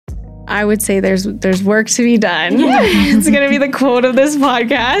I would say there's work to be done. It's going to be the quote of this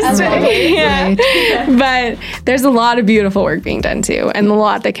podcast. Right. But there's a lot of beautiful work being done too, and a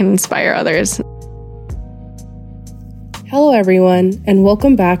lot that can inspire others. Hello, everyone, and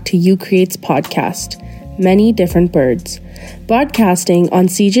welcome back to You Creates podcast, Many Different Birds, broadcasting on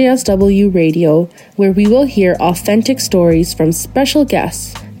CJSW Radio, where we will hear authentic stories from special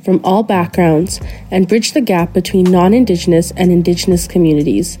guests from all backgrounds and bridge the gap between non-Indigenous and Indigenous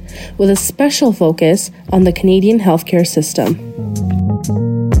communities, with a special focus on the Canadian healthcare system.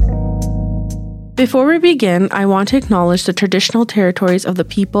 Before we begin, I want to acknowledge the traditional territories of the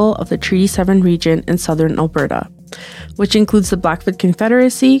people of the Treaty 7 region in southern Alberta, which includes the Blackfoot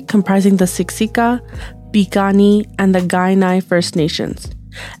Confederacy, comprising the Siksika, Piikani, and the Kainai First Nations,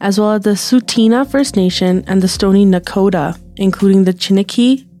 as well as the Tsuut'ina First Nation and the Stoney Nakoda, including the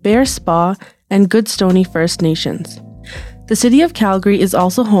Chiniki, Bearspaw, and Goodstoney First Nations. The city of Calgary is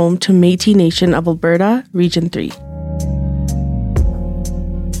also home to Métis Nation of Alberta, Region 3.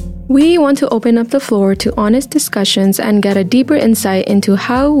 We want to open up the floor to honest discussions and get a deeper insight into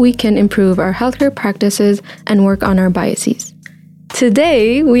how we can improve our healthcare practices and work on our biases.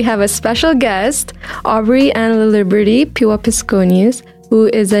 Today, we have a special guest, Aubrey Ann Liberty Piwapisconius, who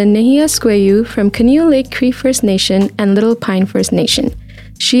is a Nehiyah Skweyu from Canoe Lake Cree First Nation and Little Pine First Nation.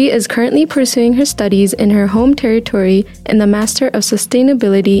 She is currently pursuing her studies in her home territory in the Master of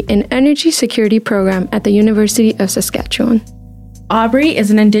Sustainability in Energy Security program at the University of Saskatchewan. Aubrey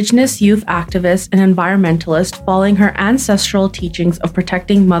is an Indigenous youth activist and environmentalist following her ancestral teachings of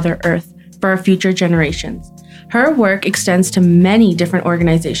protecting Mother Earth for our future generations. Her work extends to many different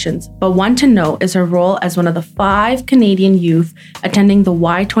organizations, but one to note is her role as one of the 5 Canadian youth attending the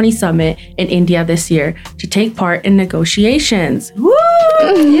Y20 Summit in India this year to take part in negotiations. Woo!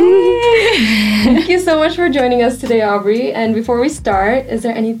 Yay! Thank you so much for joining us today, Aubrey. And before we start, is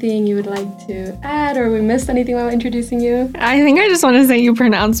there anything you would like to add, or we missed anything while introducing you? I think I just want to say you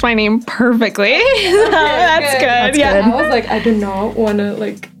pronounced my name perfectly. That's good. Yeah. I was like, I do not want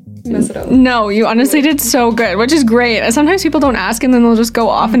to mess it up. No, you honestly did so good, which is great. Sometimes people don't ask and then they'll just go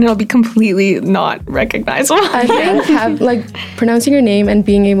off and it'll be completely not recognizable. I think pronouncing your name and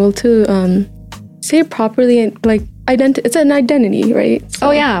being able to say it properly and it's an identity, right? So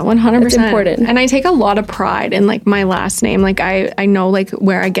oh yeah, 100%. It's important. And I take a lot of pride in my last name. I know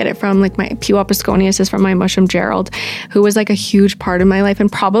where I get it from. My Piwapisconius is from my Mushum Gerald, who was a huge part of my life,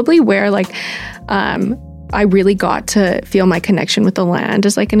 and probably where I really got to feel my connection with the land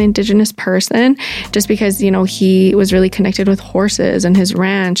as an Indigenous person, just because, he was really connected with horses and his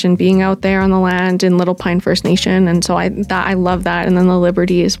ranch and being out there on the land in Little Pine First Nation. And so I love that. And then the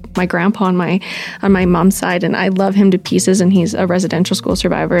Liberty is my grandpa on my mom's side, and I love him to pieces. And he's a residential school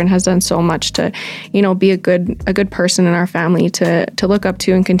survivor and has done so much to, be a good person in our family to look up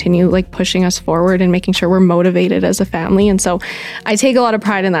to and continue pushing us forward and making sure we're motivated as a family. And so I take a lot of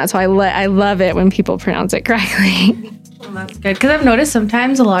pride in that. So I love it when people pronounce it correctly. Well, that's good, because I've noticed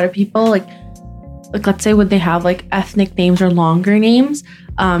sometimes a lot of people let's say when they have ethnic names or longer names,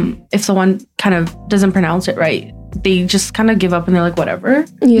 if someone kind of doesn't pronounce it right, they just kind of give up and they're whatever.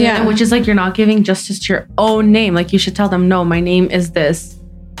 Yeah. And which is you're not giving justice to your own name. You should tell them, no, my name is this,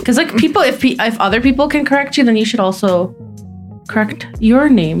 because people, if other people can correct you, then you should also correct your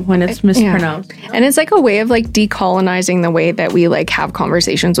name when it's mispronounced. Yeah. And it's a way of decolonizing the way that we have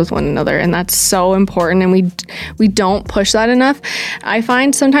conversations with one another, and that's so important, and we don't push that enough. I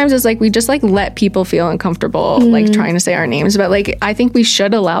find sometimes it's we just let people feel uncomfortable trying to say our names, but I think we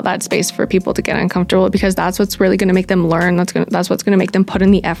should allow that space for people to get uncomfortable, because that's what's really going to make them learn. That's what's going to make them put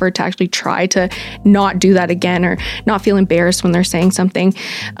in the effort to actually try to not do that again, or not feel embarrassed when they're saying something,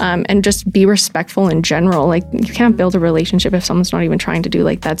 and just be respectful in general. You can't build a relationship if someone's not even trying to do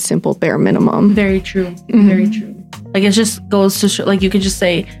that simple bare minimum. Very true. Mm-hmm. Very true. It just goes to show, you could just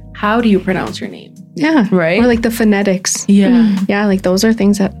say, how do you pronounce your name? Yeah. Right? Or the phonetics. Yeah. Mm-hmm. Yeah, those are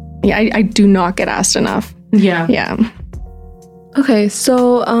things that I do not get asked enough. Yeah. Yeah. Okay,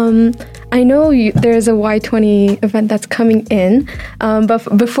 so I know there's a Y20 event that's coming in,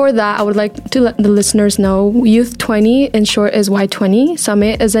 but before that, I would like to let the listeners know Youth 20, in short, is Y20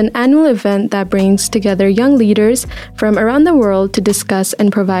 Summit, is an annual event that brings together young leaders from around the world to discuss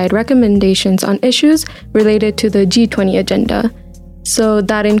and provide recommendations on issues related to the G20 agenda. So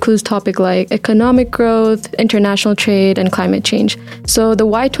that includes topics like economic growth, international trade, and climate change. So the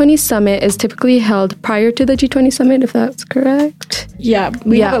Y20 summit is typically held prior to the G20 summit, if that's correct. Yeah,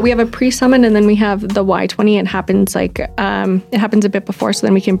 we have a pre-summit, and then we have the Y20. It happens it happens a bit before, so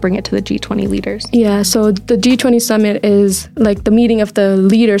then we can bring it to the G20 leaders. Yeah, so the G20 summit is like the meeting of the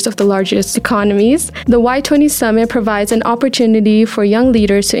leaders of the largest economies. The Y20 summit provides an opportunity for young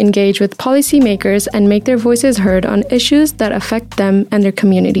leaders to engage with policymakers and make their voices heard on issues that affect them and their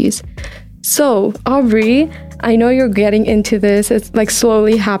communities. So, Aubrey, I know you're getting into this. It's like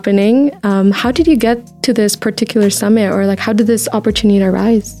slowly happening. How did you get to this particular summit, or like how did this opportunity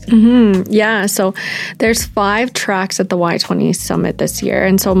arise? Yeah, so there's 5 tracks at the Y20 summit this year.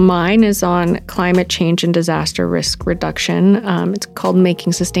 And so mine is on climate change and disaster risk reduction. It's called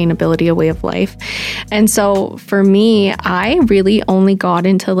Making Sustainability a Way of Life. And so for me, I really only got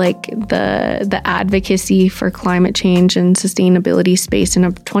into like the advocacy for climate change and sustainability space in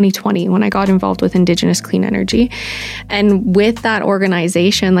 2020 when I got involved with Indigenous Clean Energy. And with that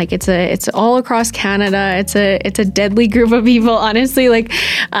organization, like it's all across Canada. It's a deadly group of people, honestly. Like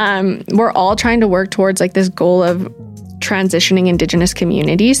we're all trying to work towards like this goal of transitioning Indigenous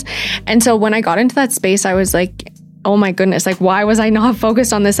communities. And so when I got into that space, I was like, oh my goodness, like why was I not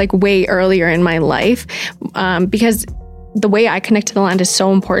focused on this like way earlier in my life? Because the way I connect to the land is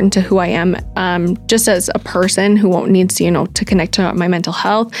so important to who I am, just as a person who needs to, to connect to my mental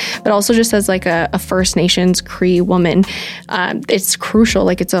health, but also just as like a First Nations Cree woman. It's crucial.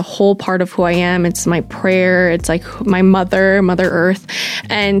 Like it's a whole part of who I am. It's my prayer. It's like my Mother Earth.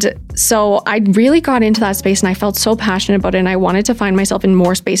 And so I really got into that space and I felt so passionate about it. And I wanted to find myself in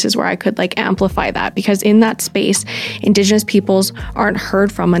more spaces where I could like amplify that, because in that space, Indigenous peoples aren't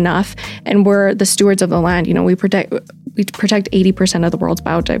heard from enough. And we're the stewards of the land. We protect 80% of the world's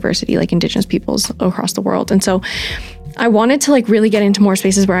biodiversity, like Indigenous peoples across the world. And so I wanted to like really get into more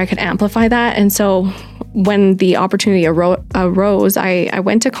spaces where I could amplify that. And so when the opportunity arose, I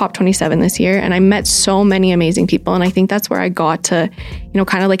went to COP27 this year and I met so many amazing people. And I think that's where I got to,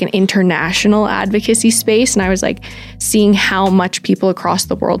 kind of like an international advocacy space. And I was like seeing how much people across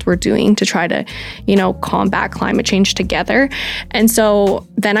the world were doing to try to, combat climate change together. And so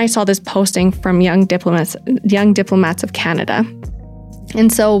then I saw this posting from Young Diplomats of Canada. And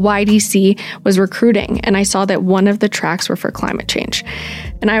so YDC was recruiting, and I saw that one of the tracks were for climate change.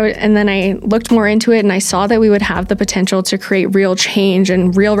 And then I looked more into it, and I saw that we would have the potential to create real change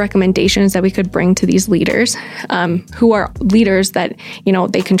and real recommendations that we could bring to these leaders, who are leaders that,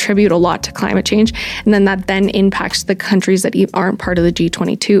 they contribute a lot to climate change. And then that then impacts the countries that aren't part of the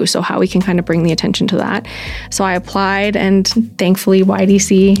G22. So how we can kind of bring the attention to that. So I applied, and thankfully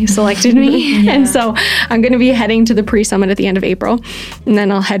YDC selected me. Yeah. And so I'm going to be heading to the pre-summit at the end of April. And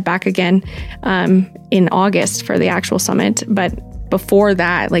then I'll head back again in August for the actual summit. But before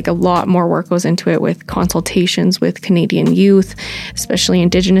that, like a lot more work goes into it with consultations with Canadian youth, especially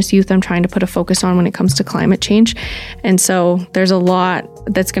Indigenous youth. I'm trying to put a focus on when it comes to climate change. And so there's a lot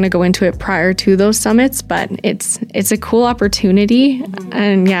that's going to go into it prior to those summits, but it's a cool opportunity. Mm-hmm.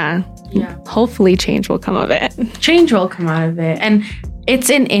 And yeah, hopefully change will come of it. Change will come out of it. And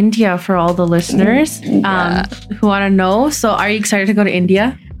it's in India for all the listeners who want to know. So are you excited to go to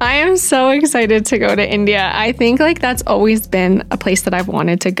India? I am so excited to go to India. I think like that's always been a place that I've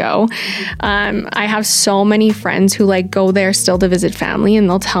wanted to go. I have so many friends who like go there still to visit family, and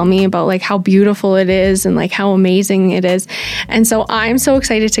they'll tell me about like how beautiful it is and like how amazing it is. And so I'm so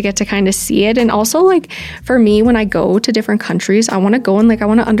excited to get to kind of see it. And also like for me, when I go to different countries, I want to go and like I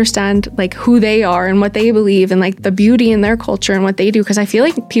want to understand like who they are and what they believe and like the beauty in their culture and what they do. Because I feel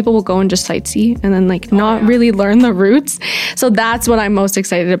like people will go and just sightsee and then like not really learn the roots. So that's what I'm most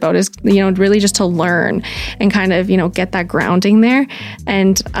excited about, is really just to learn and kind of get that grounding there.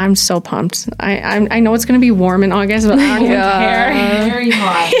 And I'm so pumped. I know it's going to be warm in August, but I don't care. Very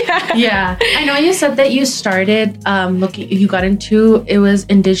hot. Yeah. I know you said that you started you got into, it was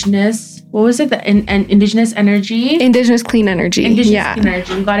Indigenous, what was it? Indigenous energy? Indigenous Clean Energy. Indigenous Clean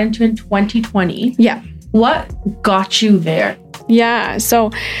Energy. You got into in 2020. Yeah. What got you there? Yeah,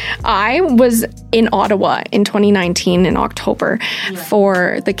 so I was in Ottawa in 2019 in October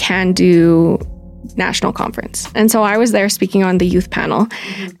for the Can Do National Conference. And so I was there speaking on the youth panel.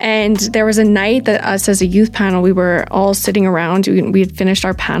 Mm-hmm. And there was a night that us as a youth panel, we were all sitting around. We had finished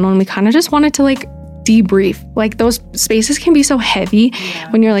our panel and we kind of just wanted to like debrief. Like those spaces can be so heavy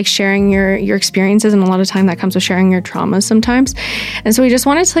when you're like sharing your experiences, and a lot of time that comes with sharing your traumas sometimes. And so we just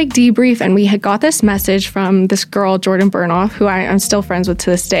wanted to like debrief, and we had got this message from this girl, Jordan Burnoff, who I'm still friends with to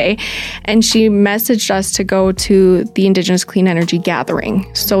this day. And she messaged us to go to the Indigenous Clean Energy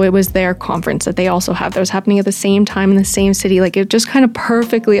Gathering. So it was their conference that they also have that was happening at the same time in the same city. Like it just kind of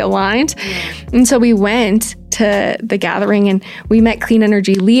perfectly aligned. And so we went to the gathering and we met clean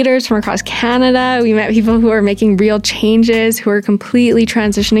energy leaders from across Canada. We met people who are making real changes, who are completely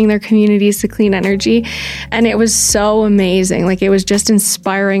transitioning their communities to clean energy. And it was so amazing. Like it was just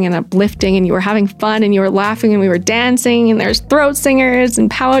inspiring and uplifting, and you were having fun and you were laughing and we were dancing, and there's throat singers and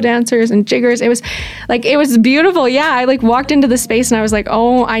powwow dancers and jiggers. It was beautiful. Yeah. I like walked into the space and I was like,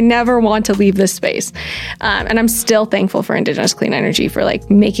 oh, I never want to leave this space. And I'm still thankful for Indigenous Clean Energy for like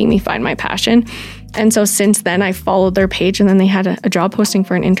making me find my passion. And so since then, I followed their page, and then they had a job posting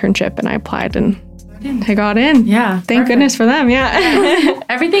for an internship, and I applied and I got in. Yeah. Thank goodness for them. Yeah.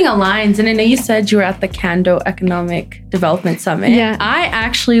 Everything aligns. And I know you said you were at the Kando Economic Development Summit. Yeah. I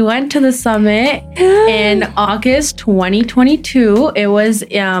actually went to the summit in August 2022. It was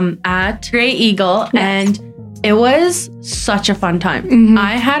at Grey Eagle. Yes. And it was such a fun time. Mm-hmm.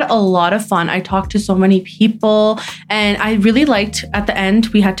 I had a lot of fun. I talked to so many people, and I really liked at the end,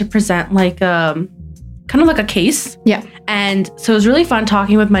 we had to present like kind of like a case. Yeah. And so it was really fun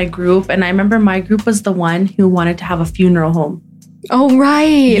talking with my group. And I remember my group was the one who wanted to have a funeral home. Oh, right.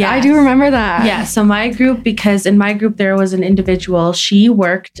 Yes. I do remember that. Yeah. So my group, because in my group, there was an individual, she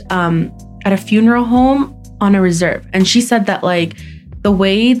worked at a funeral home on a reserve. And she said that like the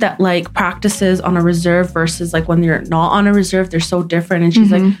way that like practices on a reserve versus like when you're not on a reserve, they're so different. And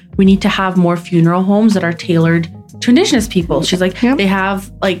she's like, we need to have more funeral homes that are tailored to Indigenous people. She's like, they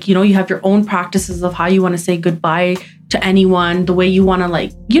have like, you have your own practices of how you want to say goodbye to anyone, the way you want to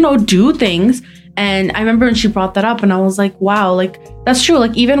like, do things. And I remember when she brought that up and I was like, wow, like that's true.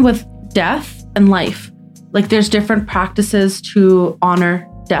 Like even with death and life, like there's different practices to honor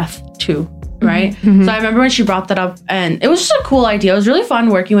death too. Right. Mm-hmm. So I remember when she brought that up, and it was just a cool idea. It was really fun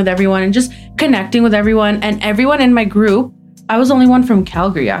working with everyone and just connecting with everyone, and everyone in my group. I was the only one from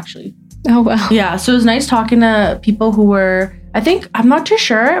Calgary, actually. Oh, wow. Yeah. So it was nice talking to people who were, I'm not too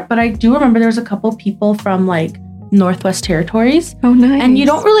sure, but I do remember there was a couple people from like Northwest Territories. Oh, nice. And you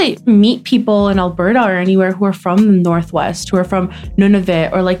don't really meet people in Alberta or anywhere who are from the Northwest, who are from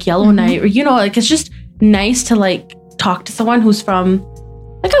Nunavut or like Yellowknife, or, like it's just nice to like talk to someone who's from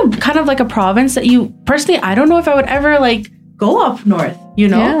like a kind of like a province that you personally, I don't know if I would ever like go up north,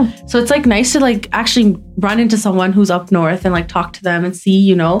 Yeah. So it's like nice to like actually run into someone who's up north and like talk to them and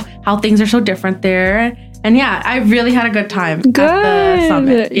see, how things are so different there. And yeah, I really had a good time at the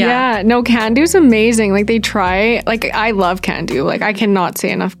summit. Yeah. No, Kandu's amazing. Like they try, like I love Kandu. Like I cannot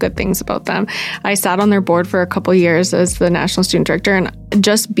say enough good things about them. I sat on their board for a couple years as the national student director, and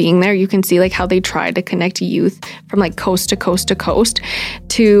just being there, you can see like how they try to connect youth from like coast to coast to coast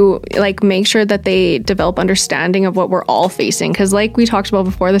to like make sure that they develop understanding of what we're all facing. Cause like we talked about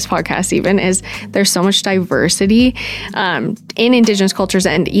before this podcast even, is there's so much diversity in Indigenous cultures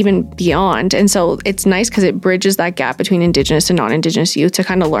and even beyond. And so it's nice because it bridges that gap between Indigenous and non-Indigenous youth to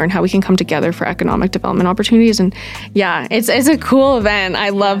kind of learn how we can come together for economic development opportunities. And yeah, it's a cool event. I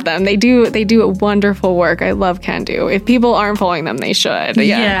love them. They do wonderful work. I love Kandu. If people aren't following them, they should.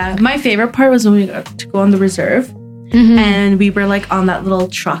 Yeah. My favorite part was when we got to go on the reserve. Mm-hmm. And we were like on that little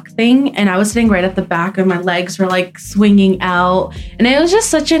truck thing, and I was sitting right at the back and my legs were like swinging out, and it was just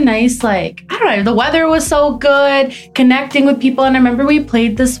such a nice, like, I don't know, the weather was so good, connecting with people. And I remember we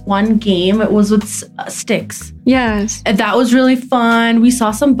played this one game. It was with sticks. Yes. And that was really fun. We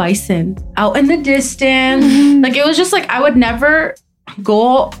saw some bison out in the distance. Mm-hmm. Like it was just like, I would never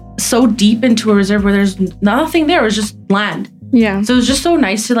go so deep into a reserve where there's nothing there. It was just land. Yeah. So it was just so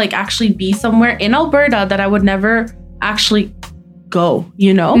nice to like actually be somewhere in Alberta that I would never actually go,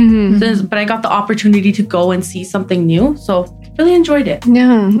 Mm-hmm. But I got the opportunity to go and see something new. So really enjoyed it.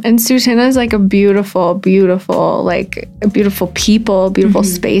 Yeah. And Tsuut'ina is like a beautiful people, beautiful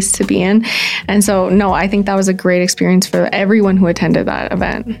space to be in. And so, no, I think that was a great experience for everyone who attended that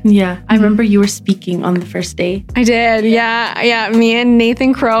event. Yeah. I remember you were speaking on the first day. I did. Yeah. Me and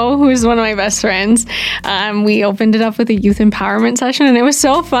Nathan Crow, who's one of my best friends, we opened it up with a youth empowerment session, and it was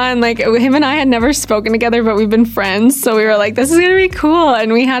so fun. Like him and I had never spoken together, but we've been friends. So we were like, this is going to be cool.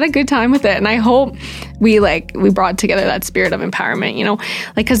 And we had a good time with it. And I hope we brought together that spirit of empowerment, you know,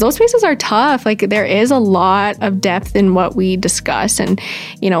 like, because those spaces are tough. Like, there is a lot of depth in what we discuss, and,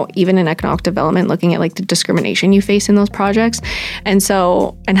 you know, even in economic development, looking at like the discrimination you face in those projects, and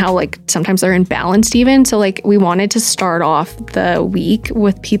how like sometimes they're imbalanced even. So like, we wanted to start off the week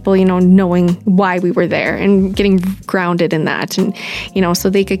with people, you know, knowing why we were there and getting grounded in that, and, you know, so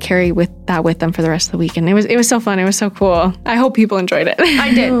they could carry with them for the rest of the week. And it was so fun. It was so cool. I hope people enjoyed it.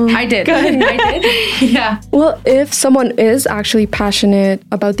 I did. Good. I did. Yeah. Well, if someone is actually passionate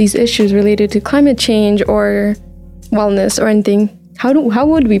about these issues related to climate change or wellness or anything, how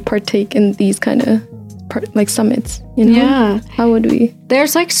would we partake in these kind of like summits? You know? Yeah. How would we?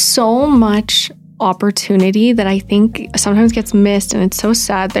 There's like so much opportunity that I think sometimes gets missed, and it's so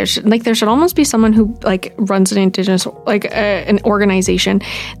sad. There should almost be someone who like runs an Indigenous, like an organization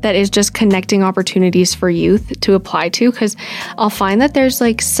that is just connecting opportunities for youth to apply to, because I'll find that there's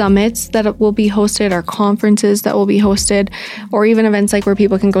like summits that will be hosted, or conferences that will be hosted, or even events like where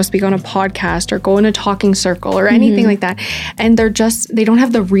people can go speak on a podcast or go in a talking circle or anything like that, and they don't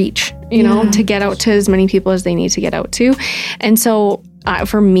have the reach, you know, to get out to as many people as they need to get out to. And so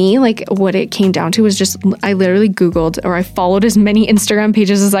for me, like, what it came down to was just, I literally Googled, or I followed as many Instagram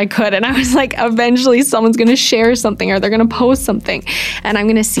pages as I could. And I was like, eventually someone's going to share something, or they're going to post something, and I'm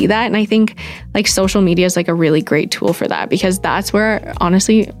going to see that. And I think like social media is like a really great tool for that, because that's where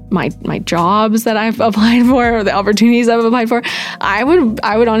honestly my jobs that I've applied for, or the opportunities I've applied for, I would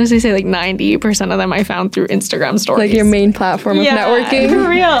honestly say like 90% of them I found through Instagram stories. Like your main platform of networking. For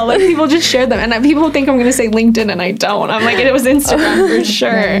real. Like, people just share them. And people think I'm going to say LinkedIn, and I don't. I'm like, it was Instagram for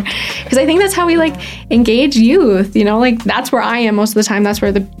sure. Because I think that's how we like engage youth, you know, like that's where I am most of the time. That's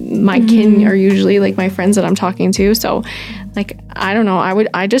where my kin are usually, like my friends that I'm talking to. So like, I don't know,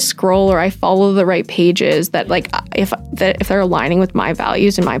 I just scroll, or I follow the right pages that like, if they're aligning with my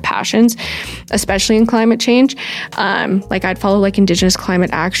values and my passions, especially in climate change, like I'd follow like Indigenous Climate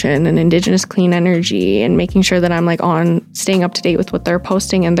Action and Indigenous Clean Energy, and making sure that I'm like staying up to date with what they're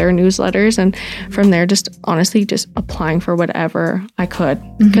posting in their newsletters. And from there, just honestly just applying for whatever I could,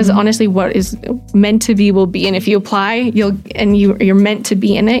 because honestly, what is meant to be will be, and if you apply, you're meant to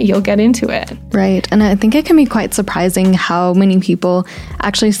be in it, you'll get into it. Right. And I think it can be quite surprising how many people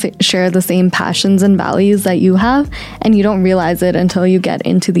actually share the same passions and values that you have, and you don't realize it until you get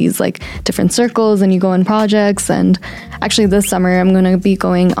into these like different circles and you go in projects. And actually this summer I'm going to be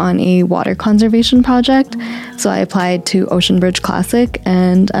going on a water conservation project, so I applied to Ocean Bridge Classic,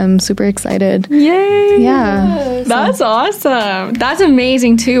 and I'm super excited. Yay! Yeah, that's awesome. That's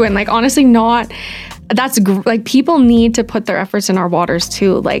amazing too. And like, honestly, like, people need to put their efforts in our waters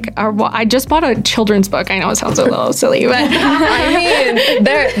too. Like, I just bought a children's book. I know it sounds a little silly, but I mean,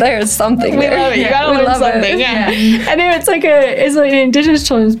 there's something we there. love it. You gotta learn something. Yeah. And it's like an Indigenous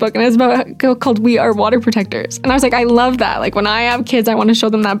children's book, and it's called "We Are Water Protectors." And I was like, I love that. Like, when I have kids, I want to show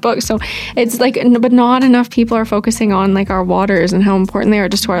them that book. So it's like, but not enough people are focusing on like our waters and how important they are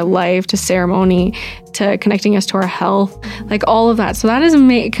just to our life, to ceremony, to connecting us to our health, like all of that. So that is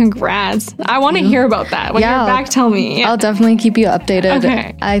amazing. Congrats. I want to hear about that. When you're back, tell me. I'll definitely keep you updated.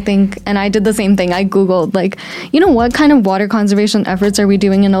 Okay. I think, and I did the same thing. I Googled like, you know, what kind of water conservation efforts are we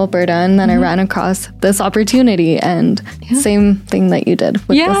doing in Alberta? And then I ran across this opportunity, and same thing that you did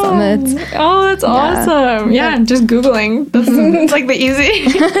with the summits. Oh, that's awesome. Yeah, just Googling. It's like the easy.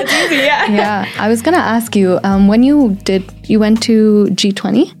 It's easy, yeah. Yeah. I was going to ask you, when you went to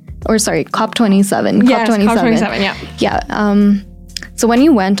G20? Or sorry, COP27. Yes, COP27, yeah. Yeah. So when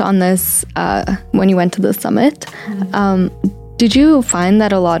you went on this, when you went to the summit, did you find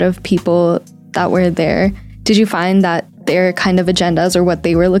that a lot of people that were there, did you find that their kind of agendas or what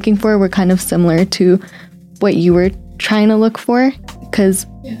they were looking for were kind of similar to what you were trying to look for? Because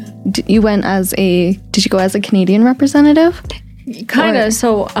you went did you go as a Canadian representative? Kind of.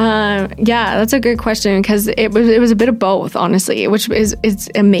 So, yeah, that's a good question, because it was a bit of both, honestly, which it's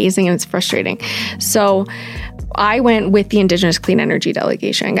amazing and it's frustrating. So I went with the Indigenous Clean Energy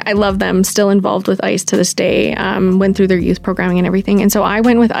delegation. I love them, still involved with ICE to this day, went through their youth programming and everything. And so I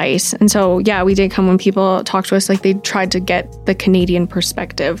went with ICE. And so, yeah, we did come when people talked to us, like they tried to get the Canadian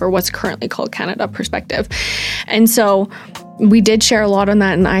perspective, or what's currently called Canada perspective. And so we did share a lot on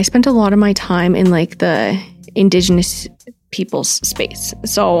that. And I spent a lot of my time in like the Indigenous people's space.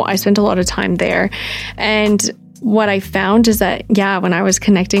 So I spent a lot of time there. And what I found is that, yeah, when I was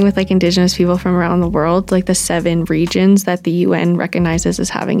connecting with like Indigenous people from around the world, like the 7 regions that the UN recognizes as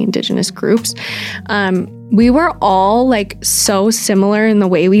having Indigenous groups, we were all like so similar in the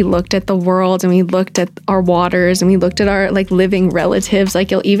way we looked at the world, and we looked at our waters, and we looked at our like living relatives.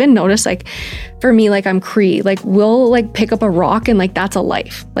 Like you'll even notice, like for me, like I'm Cree, like we'll like pick up a rock and like that's a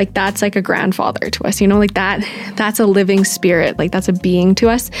life, like that's like a grandfather to us, you know, like that's a living spirit, like that's a being to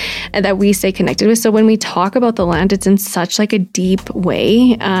us, and that we stay connected with. So when we talk about the land, it's in such like a deep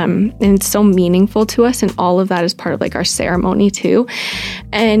way, and it's so meaningful to us, and all of that is part of like our ceremony too.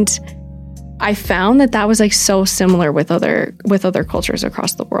 And I found that was like so similar with other cultures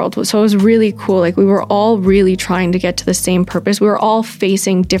across the world. So it was really cool. Like we were all really trying to get to the same purpose. We were all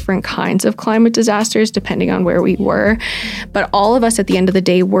facing different kinds of climate disasters depending on where we were. But all of us at the end of the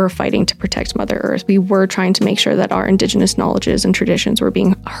day were fighting to protect Mother Earth. We were trying to make sure that our Indigenous knowledges and traditions were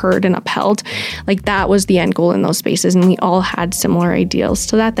being heard and upheld. Like that was the end goal in those spaces. And we all had similar ideals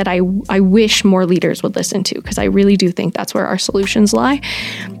to that I wish more leaders would listen to, because I really do think that's where our solutions lie.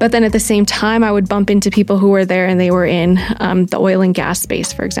 But then at the same time, I would bump into people who were there and they were in the oil and gas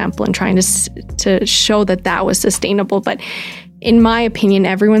space, for example, and trying to show that was sustainable. But in my opinion,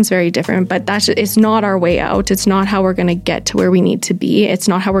 everyone's very different, but it's not our way out. It's not how we're going to get to where we need to be. It's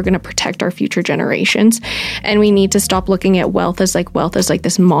not how we're going to protect our future generations. And we need to stop looking at wealth as like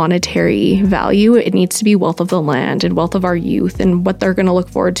this monetary value. It needs to be wealth of the land and wealth of our youth and what they're going to look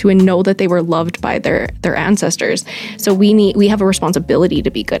forward to, and know that they were loved by their ancestors. So we have a responsibility to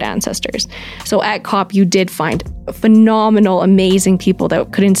be good ancestors. So at COP, you did find phenomenal, amazing people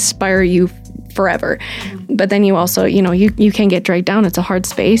that could inspire you forever. But then you also, you can get dragged down. It's a hard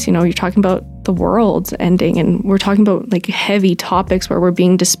space. You're talking about the world ending, and we're talking about like heavy topics where we're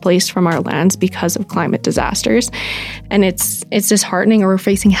being displaced from our lands because of climate disasters. And it's disheartening, or we're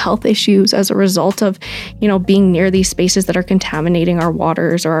facing health issues as a result of, being near these spaces that are contaminating our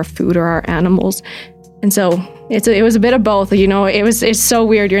waters or our food or our animals. And so it was a bit of both, it's so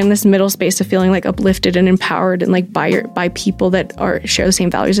weird. You're in this middle space of feeling like uplifted and empowered and like by people that share the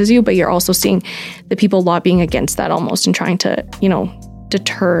same values as you, but you're also seeing the people lobbying against that almost and trying to,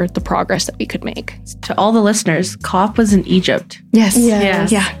 deter the progress that we could make. To all the listeners, COP was in Egypt. Yes.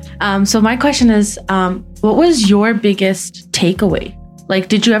 Yeah. So my question is, what was your biggest takeaway? Like,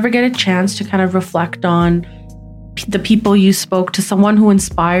 did you ever get a chance to kind of reflect on the people you spoke to, someone who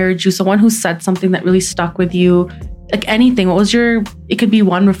inspired you, someone who said something that really stuck with you, like anything? What was it could be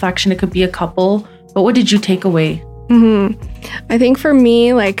one reflection, it could be a couple, but what did you take away? I think for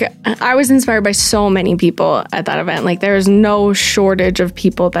me, like I was inspired by so many people at that event. Like there's no shortage of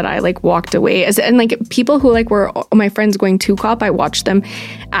people that I like walked away as, and like people who like were my friends going to COP. I watched them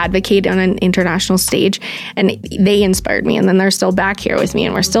advocate on an international stage, and they inspired me. And then they're still back here with me,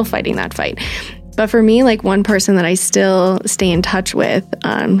 and we're still fighting that fight. But for me, like one person that I still stay in touch with,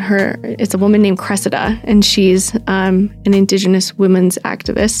 it's a woman named Cressida, and she's an Indigenous women's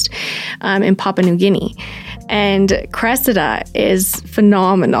activist in Papua New Guinea. And Cressida is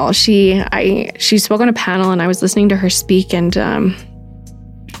phenomenal. She spoke on a panel, and I was listening to her speak, and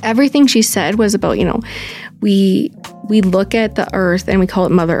everything she said was about, we look at the earth and we call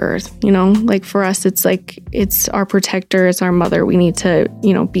it Mother Earth, like for us, it's like, it's our protector, it's our mother. We need to,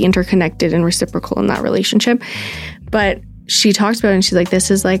 be interconnected and reciprocal in that relationship. But she talks about it, and she's like,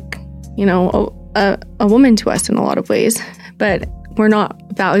 this is like, a woman to us in a lot of ways, but we're not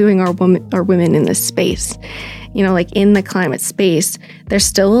valuing our women in this space. Like in the climate space, there's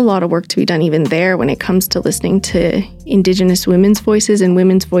still a lot of work to be done even there when it comes to listening to Indigenous women's voices and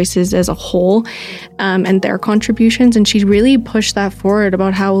women's voices as a whole, and their contributions. And she really pushed that forward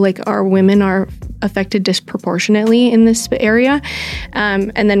about how like our women are affected disproportionately in this area.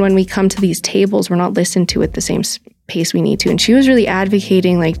 And then when we come to these tables, we're not listened to at the same pace we need to. And she was really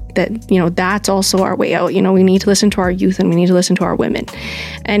advocating like that, that's also our way out. We need to listen to our youth, and we need to listen to our women.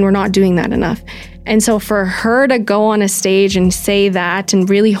 And we're not doing that enough. And so for her to go on a stage and say that and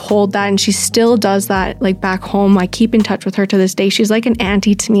really hold that, and she still does that like back home. I keep in touch with her to this day. She's like an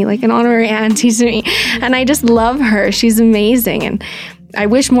auntie to me, like an honorary auntie to me. And I just love her. She's amazing. And I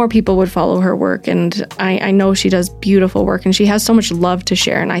wish more people would follow her work, and I know she does beautiful work, and she has so much love to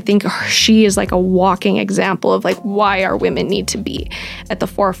share. And I think she is like a walking example of like why our women need to be at the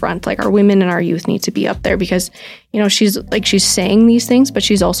forefront. Like our women and our youth need to be up there, because she's saying these things, but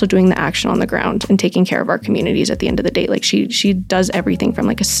she's also doing the action on the ground and taking care of our communities at the end of the day. Like she does everything from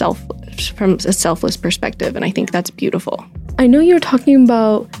like a selfless perspective, and I think that's beautiful. I know you're talking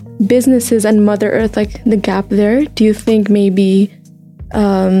about businesses and Mother Earth, like the gap there. Do you think maybe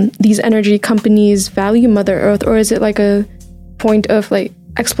these energy companies value Mother Earth, or is it like a point of like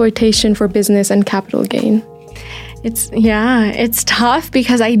exploitation for business and capital gain? It's tough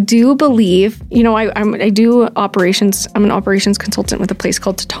because I do believe, I do operations. I'm an operations consultant with a place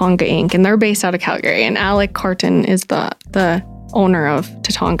called Tatonga Inc. and they're based out of Calgary. And Alec Carton is the owner of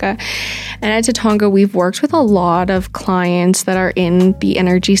Tatonga. And at Tatonga, we've worked with a lot of clients that are in the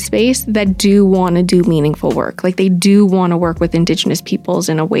energy space that do want to do meaningful work. Like they do want to work with Indigenous peoples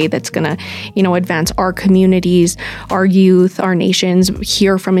in a way that's going to, advance our communities, our youth, our nations,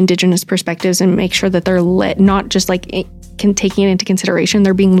 hear from Indigenous perspectives and make sure that they're led, not just like taking it into consideration,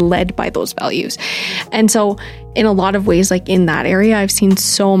 they're being led by those values. And so in a lot of ways, like in that area, I've seen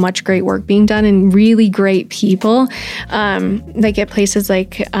so much great work being done and really great people. Like at places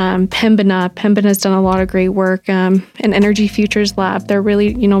like Pembina. Pembina's done a lot of great work. And Energy Futures Lab, they're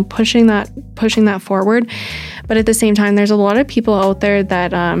really, pushing that forward. But at the same time, there's a lot of people out there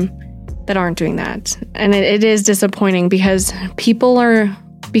that aren't doing that. And it is disappointing because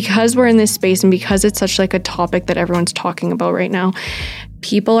because we're in this space and because it's such like a topic that everyone's talking about right now,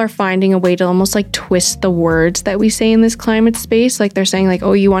 people are finding a way to almost like twist the words that we say in this climate space. Like they're saying like,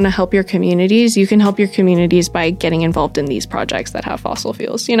 oh, you want to help your communities? You can help your communities by getting involved in these projects that have fossil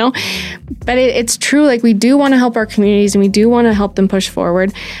fuels, But it's true. Like we do want to help our communities and we do want to help them push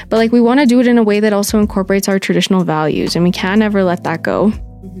forward. But like we want to do it in a way that also incorporates our traditional values and we can never let that go.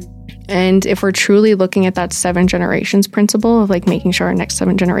 And if we're truly looking at that 7 generations principle of like making sure our next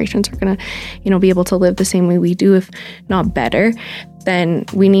 7 generations are going to, be able to live the same way we do, if not better, then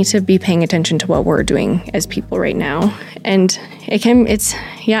we need to be paying attention to what we're doing as people right now. And it's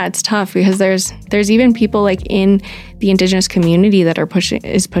tough because there's even people like in the Indigenous community that are pushing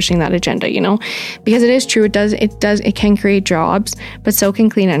that agenda, because it is true. It can create jobs, but so can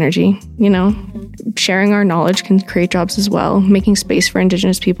clean energy, sharing our knowledge can create jobs as well. Making space for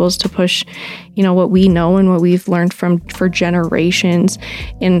Indigenous peoples to push, what we know and what we've learned for generations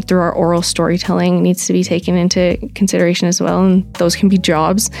and through our oral storytelling needs to be taken into consideration as well. And those can be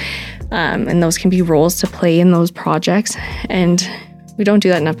jobs, and those can be roles to play in those projects. And we don't do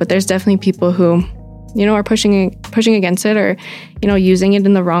that enough, but there's definitely people who, are pushing against it or, using it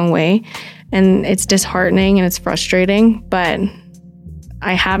in the wrong way. And it's disheartening and it's frustrating, but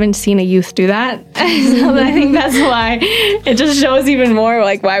I haven't seen a youth do that. So I think that's why it just shows even more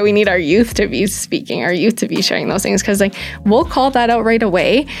like why we need our youth to be speaking, our youth to be sharing those things. Cause like we'll call that out right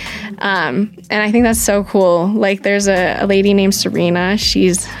away. And I think that's so cool. Like there's a lady named Serena.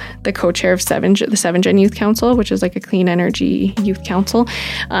 She's the co-chair of the 7 Gen Youth Council, which is like a clean energy youth council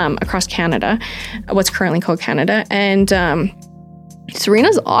across Canada, what's currently called Canada. And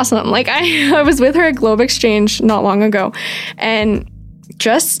Serena's awesome. Like I was with her at Globe Exchange not long ago, and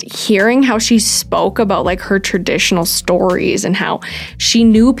just hearing how she spoke about like her traditional stories and how she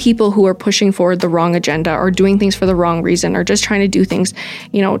knew people who were pushing forward the wrong agenda or doing things for the wrong reason or just trying to do things,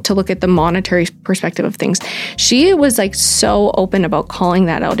 to look at the monetary perspective of things. She was like so open about calling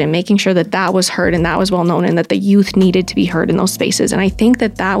that out and making sure that that was heard and that was well known and that the youth needed to be heard in those spaces. And I think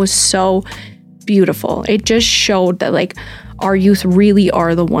that was so beautiful. It just showed that like our youth really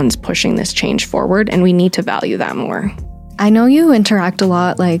are the ones pushing this change forward and we need to value that more. I know you interact a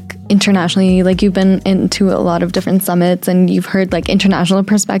lot, like internationally, like you've been into a lot of different summits and you've heard like international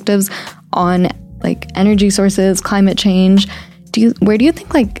perspectives on like energy sources, climate change. Where do you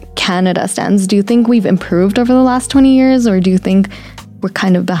think like Canada stands? Do you think we've improved over the last 20 years or do you think we're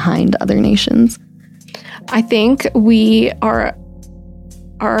kind of behind other nations? I think we are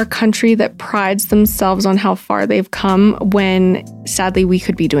a country that prides themselves on how far they've come when sadly we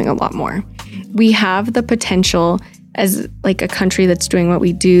could be doing a lot more. We have the potential as like a country that's doing what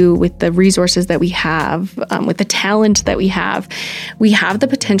we do with the resources that we have, with the talent that we have the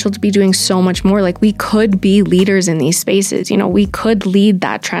potential to be doing so much more. Like we could be leaders in these spaces, we could lead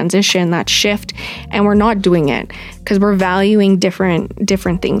that transition, that shift, and we're not doing it because we're valuing different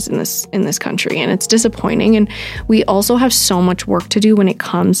things in this country. And it's disappointing. And we also have so much work to do when it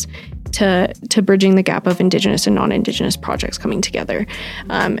comes to bridging the gap of Indigenous and non-Indigenous projects coming together,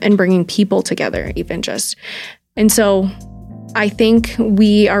 and bringing people together even just. And so I think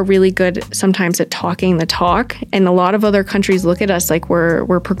we are really good sometimes at talking the talk, and a lot of other countries look at us like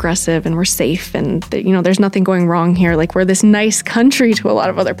we're progressive and we're safe and there's nothing going wrong here. Like we're this nice country to a lot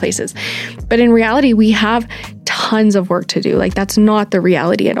of other places. But in reality, we have tons of work to do. Like that's not the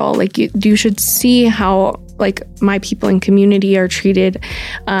reality at all. Like you should see how like my people in community are treated,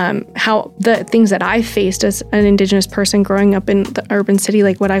 how the things that I faced as an Indigenous person growing up in the urban city,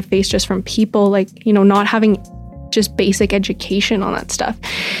 like what I faced just from people, like, not having just basic education on that stuff,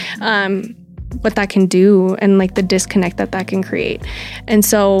 what that can do and like the disconnect that can create. And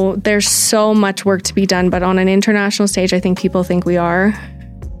so there's so much work to be done, but on an international stage, I think people think we are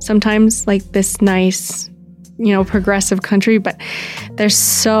sometimes like this nice, progressive country, but there's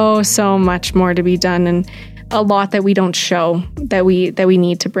so much more to be done, and a lot that we don't show that we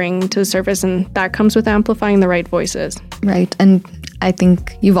need to bring to the surface, and that comes with amplifying the right voices. Right. And I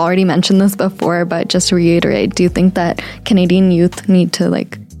think you've already mentioned this before, but just to reiterate, do you think that Canadian youth need to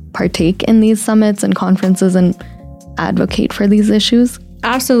partake in these summits and conferences and advocate for these issues?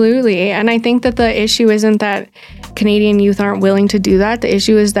 Absolutely. And I think that the issue isn't that Canadian youth aren't willing to do that. The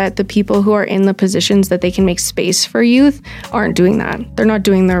issue is that the people who are in the positions that they can make space for youth aren't doing that. They're not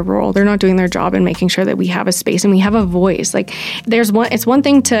doing their role. They're not doing their job in making sure that we have a space and we have a voice. It's one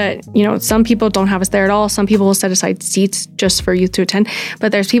thing to, some people don't have us there at all. Some people will set aside seats just for youth to attend.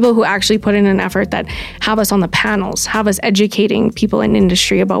 But there's people who actually put in an effort that have us on the panels, have us educating people in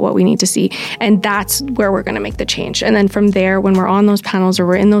industry about what we need to see. And that's where we're going to make the change. And then from there, when we're on those panels or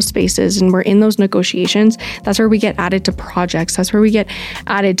we're in those spaces and we're in those negotiations, that's where we get added to projects. That's where we get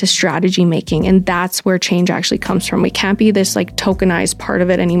added to strategy making. And that's where change actually comes from. We can't be this tokenized part of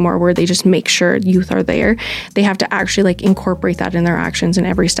it anymore where they just make sure youth are there. They have to actually incorporate that in their actions in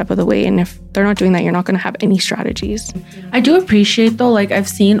every step of the way. And if they're not doing that, you're not going to have any strategies. I do appreciate though, I've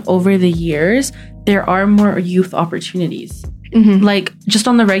seen over the years, there are more youth opportunities. Mm-hmm. Just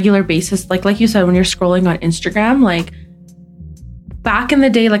on the regular basis, like you said, when you're scrolling on Instagram, back in the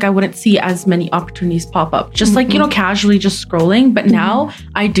day, I wouldn't see as many opportunities pop up, just casually just scrolling. But now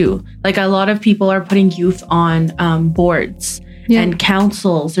I do. A lot of people are putting youth on boards and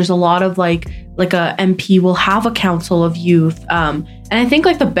councils. There's a lot of a MP will have a council of youth. And I think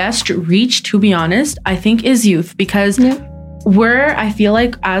the best reach, to be honest, I think is youth, because I feel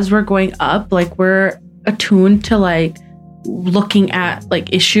as we're going up, we're attuned to looking at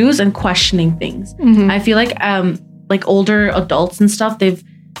issues and questioning things. I feel older adults and stuff, they've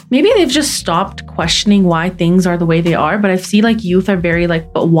just stopped questioning why things are the way they are. But I see youth are very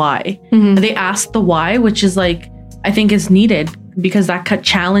but why? Mm-hmm. They ask the why, which is I think is needed, because that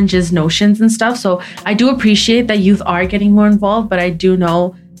challenges notions and stuff. So I do appreciate that youth are getting more involved, but I do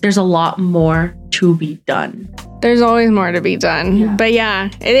know there's a lot more to be done. There's always more to be done. But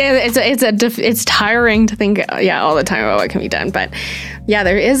it's tiring to think all the time about what can be done. But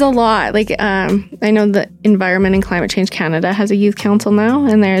there is a lot. I know the Environment and Climate Change Canada has a youth council now,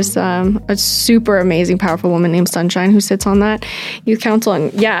 and there's a super amazing, powerful woman named Sunshine who sits on that youth council.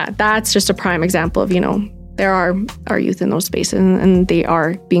 And that's just a prime example of, there are youth in those spaces, and they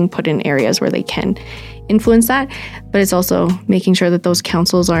are being put in areas where they can influence that. But it's also making sure that those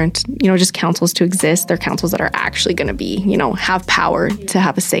councils aren't, just councils to exist. They're councils that are actually going to be, have power to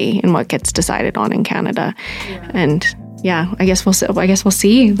have a say in what gets decided on in Canada. And I guess we'll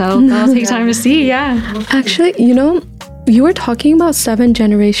see. That'll take time to see. Yeah. Actually, you were talking about 7th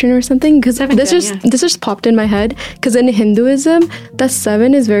generation or something, because this just popped in my head, because in Hinduism, that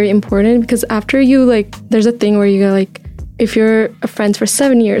 7 is very important, because after you there's a thing where you go if you're friends for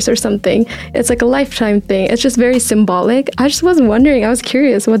 7 years or something, it's a lifetime thing. It's just very symbolic. I just was wondering, I was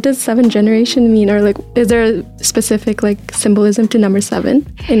curious, what does 7th generation mean? Or is there a specific symbolism to number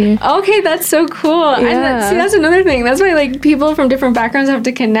 7 in your... Okay, that's so cool. Yeah. And that's another thing. That's why people from different backgrounds have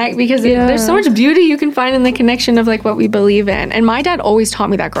to connect, because there's so much beauty you can find in the connection of what we believe in. And my dad always taught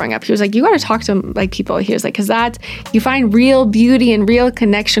me that growing up. He was you got to talk to people. He was because that's, you find real beauty and real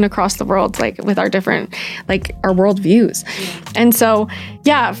connection across the world, with our different, our world views. And so,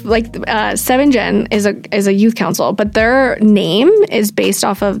 7 Gen is a youth council, but their name is based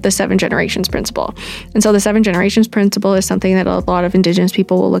off of the 7 generations principle. And so the 7 generations principle is something that a lot of Indigenous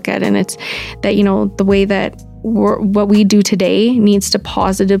people will look at. And it's that, the way that what we do today needs to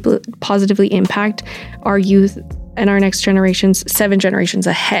positively impact our youth and our next generations, 7 generations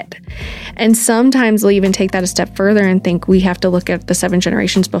ahead. And sometimes they'll even take that a step further and think we have to look at the 7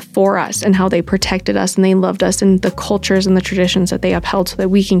 generations before us and how they protected us and they loved us and the cultures and the traditions that they upheld so that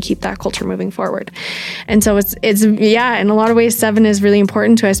we can keep that culture moving forward. And so it's in a lot of ways, 7 is really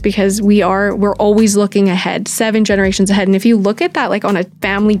important to us because we're always looking ahead, 7 generations ahead. And if you look at that on a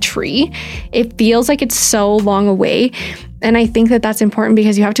family tree, it feels like it's so long away. And I think that that's important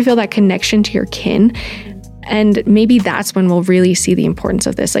because you have to feel that connection to your kin. And maybe that's when we'll really see the importance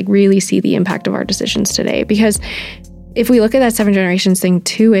of this, really see the impact of our decisions today. Because if we look at that 7 generations thing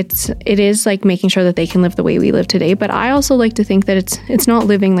too, it is making sure that they can live the way we live today. But I also like to think that it's not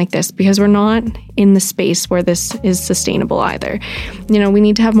living like this because we're not in the space where this is sustainable either. We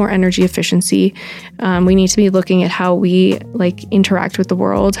need to have more energy efficiency. We need to be looking at how we interact with the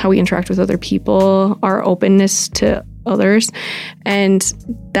world, how we interact with other people, our openness to others. And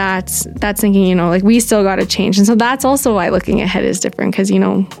that's thinking, we still got to change. And so that's also why looking ahead is different because,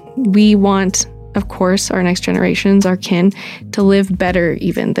 we want of course, our next generations, our kin, to live better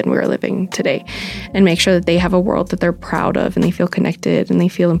even than we're living today, and make sure that they have a world that they're proud of and they feel connected and they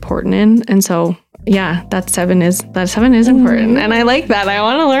feel important in. And so, yeah, that seven is important. And I like that. I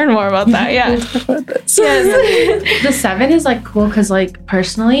want to learn more about that. Yeah. Yes. The 7 is like cool because like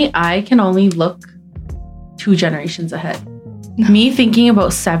personally, I can only look 2 generations ahead. Me thinking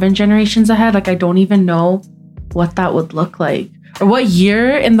about 7 generations ahead, like I don't even know what that would look like or what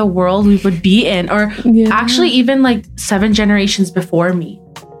year in the world we would be in, or actually even like 7 generations before me.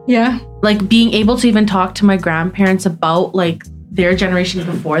 Yeah. Like being able to even talk to my grandparents about like their generations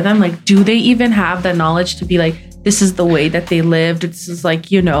before them, like do they even have the knowledge to be like, this is the way that they lived, this is like,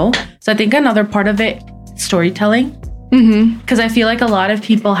 you know. So I think another part of it, storytelling, because I feel like a lot of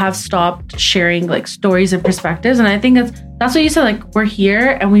people have stopped sharing like stories and perspectives, and I think that's what you said, like we're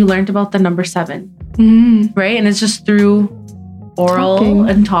here and we learned about the number 7, right? And it's just through oral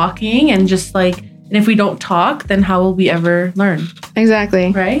and talking, and just like, and if we don't talk, then how will we ever learn?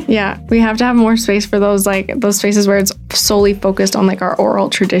 Exactly. Right? Yeah. We have to have more space for those spaces where it's solely focused on like our oral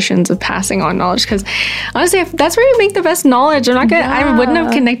traditions of passing on knowledge. Because honestly, that's where you make the best knowledge. I wouldn't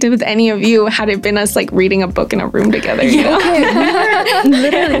have connected with any of you had it been us like reading a book in a room together. You know? Okay,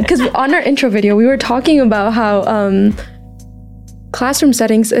 literally, because on our intro video, we were talking about how classroom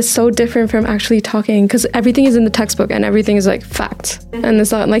settings is so different from actually talking, because everything is in the textbook and everything is like facts, and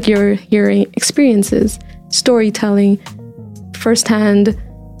it's not like your experiences, storytelling, firsthand.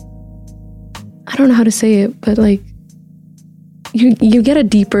 I don't know how to say it, but like you get a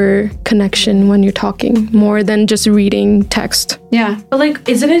deeper connection when you're talking more than just reading text. Yeah. But like,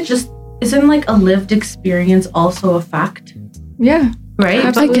 isn't like a lived experience also a fact? Yeah. Right?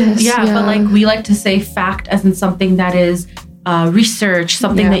 I guess. Yeah, but like we like to say fact as in something that is research,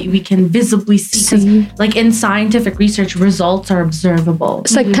 something that we can visibly see. Like in scientific research, results are observable.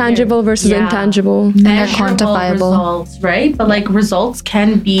 It's like tangible versus intangible. And they're quantifiable. Results, right? But like results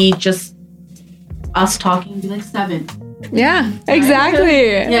can be just us talking and be like 7. Yeah,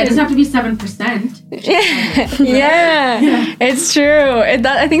 exactly. Yeah, it doesn't have to be 7%. Yeah, it's true.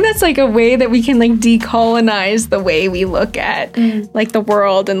 I think that's like a way that we can like decolonize the way we look at like the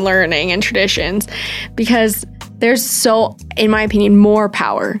world and learning and traditions, because there's so, in my opinion, more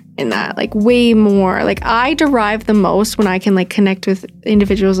power in that, like way more. Like I derive the most when I can like connect with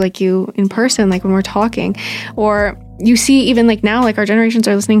individuals like you in person, like when we're talking. Or you see even like now, like our generations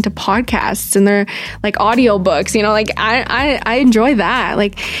are listening to podcasts and they're like audiobooks, you know, like I enjoy that.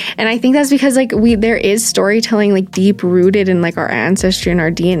 Like, and I think that's because like there is storytelling like deep rooted in like our ancestry and our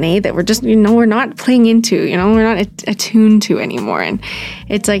DNA that we're just, you know, we're not playing into, you know, we're not attuned to anymore. And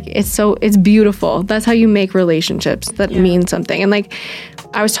it's like, it's beautiful. That's how you make relationships that mean something. And like,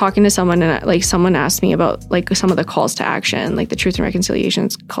 I was talking to someone and like someone asked me about like some of the calls to action, like the Truth and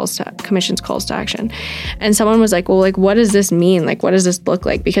Reconciliation's Commission's calls to action. And someone was like, well, like, what does this mean? Like, what does this look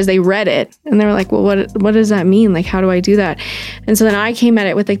like? Because they read it and they were like, well, what does that mean? Like, how do I do that? And so then I came at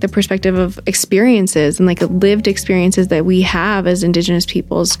it with like the perspective of experiences and like lived experiences that we have as Indigenous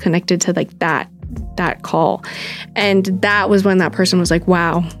peoples connected to like that call. And that was when that person was like,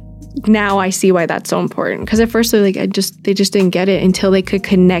 wow, now I see why that's so important. Because at first they just didn't get it until they could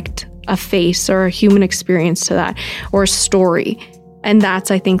connect a face or a human experience to that, or a story. And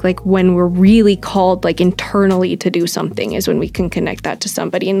that's, I think, like when we're really called like internally to do something is when we can connect that to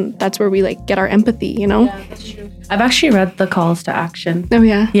somebody. And that's where we like get our empathy, you know? Yeah, that's true. I've actually read the calls to action. Oh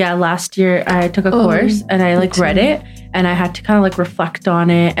yeah. Yeah, last year I took a course and I like read it and I had to kind of like reflect on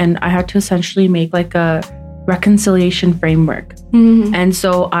it, and I had to essentially make like a reconciliation framework. And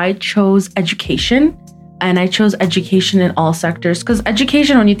so I chose education, and I chose education in all sectors, because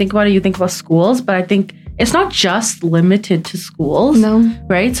education, when you think about it, you think about schools, but I think it's not just limited to schools. No.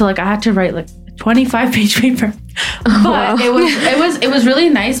 Right? So like I had to write like a 25-page paper. But it was really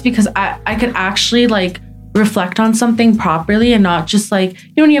nice because I could actually like reflect on something properly, and not just like,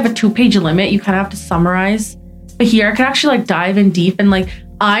 you know, when you have a 2-page limit, you kind of have to summarize. But here I could actually like dive in deep, and like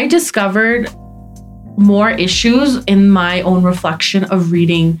I discovered more issues in my own reflection of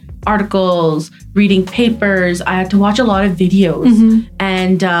reading articles, reading papers. I had to watch a lot of videos,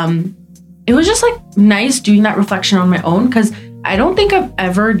 and it was just like nice doing that reflection on my own, because I don't think I've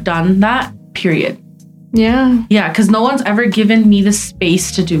ever done that, period. Yeah. Yeah, because no one's ever given me the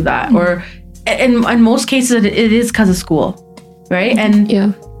space to do that. Or in most cases, it is because of school, right?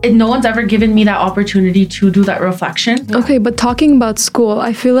 And no one's ever given me that opportunity to do that reflection. Okay, but talking about school,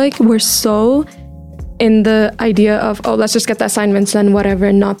 I feel like we're so in the idea of, oh, let's just get the assignments done, whatever,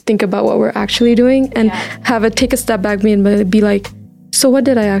 and not think about what we're actually doing, and take a step back and be like, so what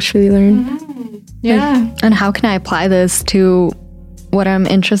did I actually learn? Yeah. And how can I apply this to what I'm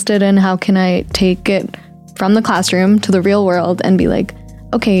interested in? How can I take it from the classroom to the real world and be like,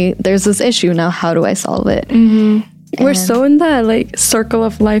 okay, there's this issue now, how do I solve it? We're so in that like circle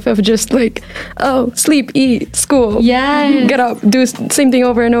of life of just like, oh, sleep, eat, school, get up, do same thing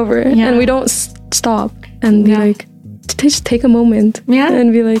over and over, and we don't stop and be like, just take a moment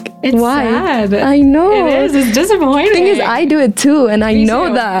and be like, it's why? Sad. I know it is. It's disappointing. Thing is, I do it too, and I know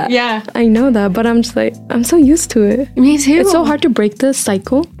too. that. Yeah, I know that, but I'm just like, I'm so used to it. Me too. It's so hard to break the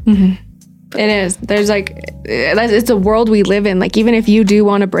cycle. It is. There's like, it's a world we live in. Like, even if you do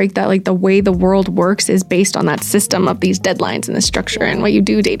want to break that, like the way the world works is based on that system of these deadlines and the structure and what you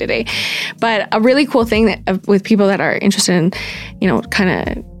do day to day. But a really cool thing that with people that are interested in, you know, kind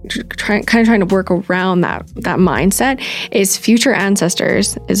of trying to work around that mindset is Future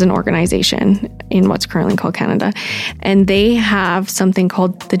Ancestors is an organization in what's currently called Canada, and they have something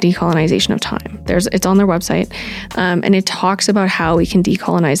called the decolonization of time. It's on their website, and it talks about how we can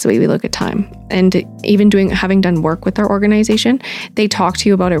decolonize the way we look at time. And even having done work with their organization, they talk to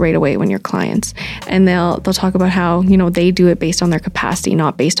you about it right away when you're clients, and they'll talk about how, you know, they do it based on their capacity,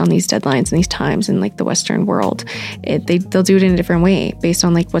 not based on these deadlines and these times in like the Western world. They'll do it in a different way based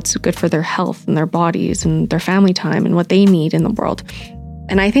on like what's good for their health and their bodies and their family time and what they need in the world.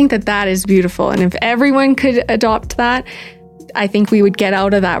 And I think that is beautiful. And if everyone could adopt that, I think we would get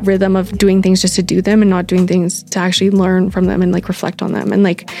out of that rhythm of doing things just to do them and not doing things to actually learn from them and like reflect on them. And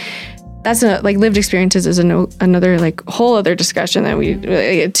like, that's lived experiences is another like whole other discussion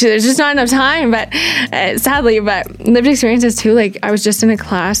that there's just not enough time, but sadly, but lived experiences too. Like, I was just in a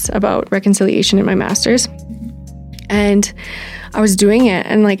class about reconciliation in my master's, and I was doing it.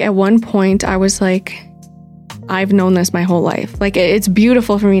 And like, at one point I was like, I've known this my whole life. Like, it's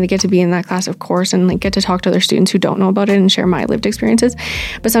beautiful for me to get to be in that class, of course, and like get to talk to other students who don't know about it and share my lived experiences.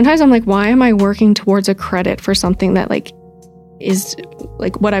 But sometimes I'm like, why am I working towards a credit for something that like is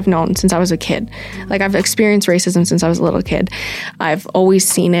like what I've known since I was a kid? Like, I've experienced racism since I was a little kid. I've always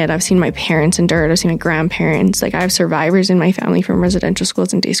seen it. I've seen my parents endure it. I've seen my grandparents. Like, I have survivors in my family from residential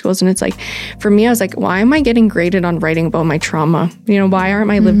schools and day schools. And it's like, for me, I was like, why am I getting graded on writing about my trauma? You know, why aren't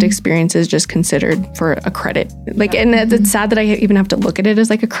my lived experiences just considered for a credit? Like, and it's sad that I even have to look at it as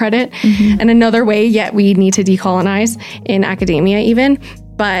like a credit. And another way, yet we need to decolonize in academia even.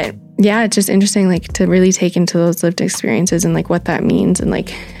 But yeah, it's just interesting, like, to really take into those lived experiences and like what that means, and like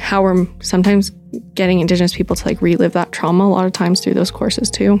how we're sometimes getting Indigenous people to like relive that trauma a lot of times through those courses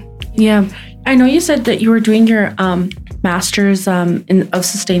too. Yeah, I know you said that you were doing your master's of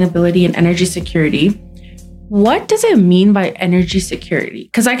sustainability and energy security. What does it mean by energy security?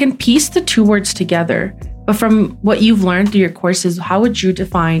 Because I can piece the two words together, but from what you've learned through your courses, how would you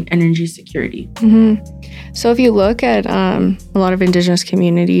define energy security? So if you look at a lot of Indigenous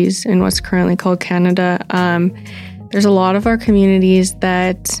communities in what's currently called Canada, there's a lot of our communities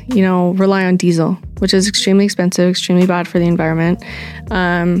that, you know, rely on diesel, which is extremely expensive, extremely bad for the environment.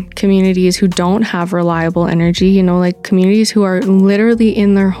 Communities who don't have reliable energy, you know, like communities who are literally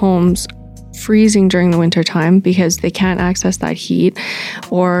in their homes freezing during the winter time because they can't access that heat,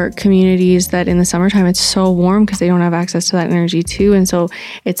 or communities that in the summertime it's so warm because they don't have access to that energy too. And so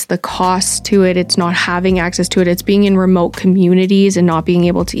it's the cost to it, it's not having access to it, it's being in remote communities and not being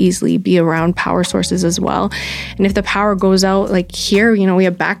able to easily be around power sources as well. And if the power goes out, like here, you know, we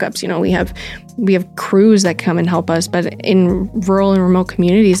have backups, you know, we have crews that come and help us, but in rural and remote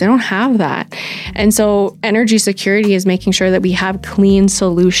communities, they don't have that. And so energy security is making sure that we have clean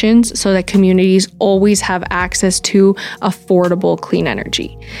solutions so that communities always have access to affordable clean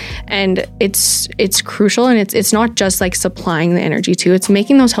energy. And it's crucial, and it's not just like supplying the energy too, it's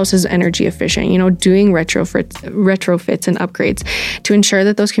making those houses energy efficient, you know, doing retrofits and upgrades to ensure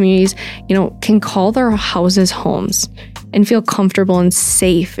that those communities, you know, can call their houses homes and feel comfortable and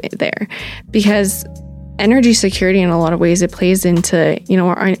safe there. Because energy security, in a lot of ways, it plays into, you know,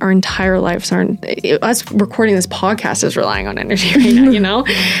 our entire lives. Us recording this podcast is relying on energy right now, you know?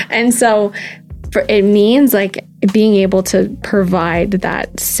 And so it means like being able to provide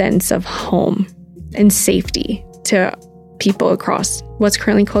that sense of home and safety to people across what's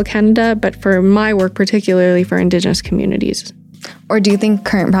currently called Canada, but for my work, particularly for Indigenous communities. Or do you think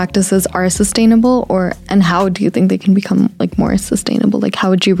current practices are sustainable, and how do you think they can become like more sustainable? Like,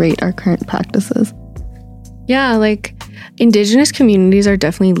 how would you rate our current practices? Yeah, like Indigenous communities are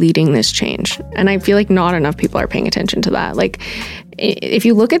definitely leading this change. And I feel like not enough people are paying attention to that. Like, if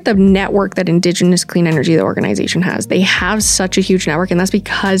you look at the network that Indigenous Clean Energy, the organization, has, they have such a huge network, and that's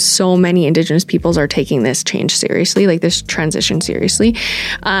because so many Indigenous peoples are taking this change seriously, like this transition seriously.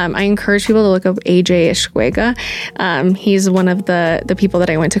 I encourage people to look up AJ Escuega. He's one of the people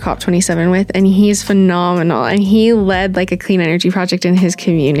that I went to COP27 with, and he's phenomenal. And he led like a clean energy project in his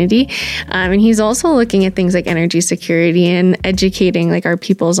community. And he's also looking at things like energy security and educating like our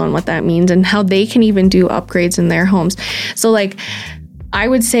peoples on what that means and how they can even do upgrades in their homes. So like, I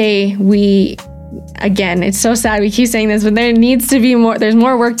would say again, it's so sad we keep saying this, but there needs to be more, there's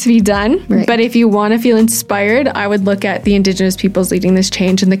more work to be done. Right. But if you want to feel inspired, I would look at the Indigenous peoples leading this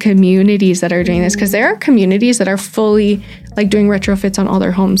change and the communities that are doing this, because there are communities that are fully like doing retrofits on all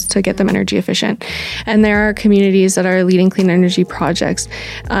their homes to get them energy efficient. And there are communities that are leading clean energy projects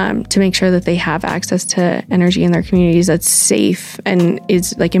to make sure that they have access to energy in their communities that's safe and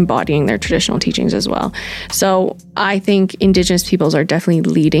is like embodying their traditional teachings as well. So I think Indigenous peoples are definitely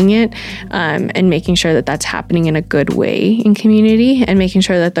leading it and making sure that that's happening in a good way in community, and making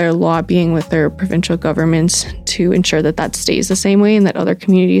sure that they're lobbying with their provincial governments to ensure that that stays the same way and that other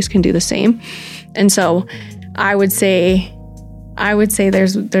communities can do the same. And so I would say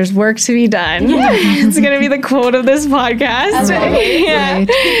there's work to be done. Yeah. It's going to be the quote of this podcast. Yeah.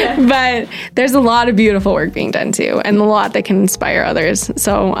 Right. But there's a lot of beautiful work being done too, and a lot that can inspire others.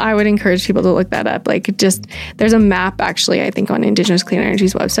 So I would encourage people to look that up. Like, just, there's a map actually, I think, on Indigenous Clean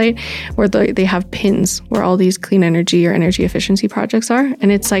Energy's website where they have pins where all these clean energy or energy efficiency projects are.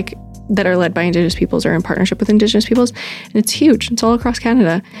 And it's like, that are led by Indigenous peoples or in partnership with Indigenous peoples. And it's huge. It's all across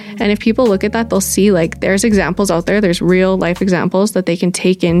Canada. And if people look at that, they'll see like there's examples out there. There's real life examples that they can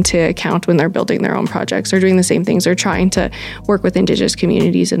take into account when they're building their own projects or doing the same things or trying to work with Indigenous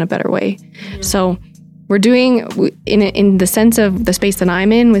communities in a better way. So we're doing, in the sense of the space that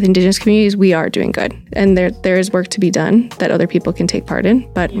I'm in with Indigenous communities, we are doing good. And there is work to be done that other people can take part in.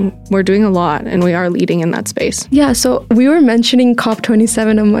 But we're doing a lot, and we are leading in that space. Yeah, so we were mentioning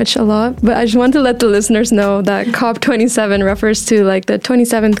COP27 a lot, but I just want to let the listeners know that COP27 refers to like the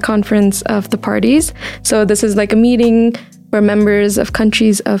 27th conference of the parties. So this is like a meeting where members of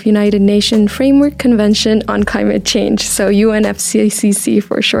countries of United Nations Framework Convention on Climate Change, so UNFCCC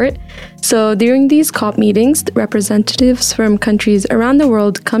for short. So during these COP meetings, representatives from countries around the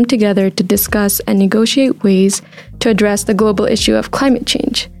world come together to discuss and negotiate ways to address the global issue of climate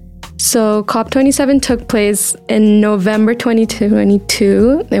change. So COP27 took place in November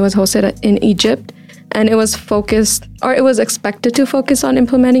 2022. It was hosted in Egypt. And it was expected to focus on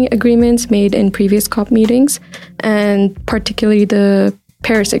implementing agreements made in previous COP meetings, and particularly the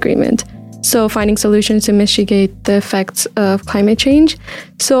Paris Agreement. So finding solutions to mitigate the effects of climate change.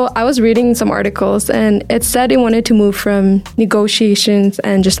 So I was reading some articles, and it said it wanted to move from negotiations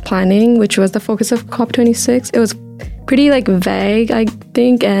and just planning, which was the focus of COP26. It was pretty like vague, I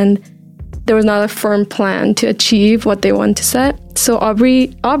think, and there was not a firm plan to achieve what they want to set. So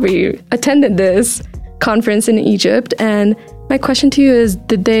Aubrey attended this conference in Egypt, and my question to you is,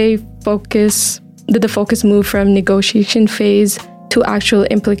 did the focus move from negotiation phase to actual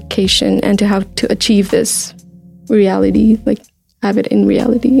implication and to how to achieve this reality, like have it in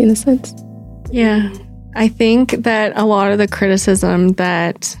reality in a sense? Yeah, I think that a lot of the criticism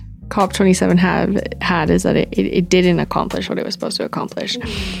that COP27 had is that it didn't accomplish what it was supposed to accomplish.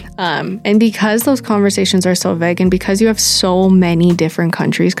 And because those conversations are so vague, and because you have so many different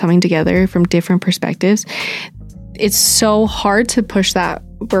countries coming together from different perspectives, it's so hard to push that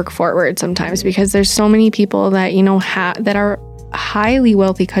work forward sometimes, because there's so many people that, you know, that are highly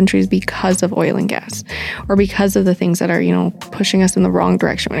wealthy countries because of oil and gas, or because of the things that are, you know, pushing us in the wrong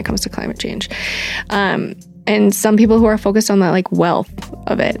direction when it comes to climate change. And some people who are focused on that like wealth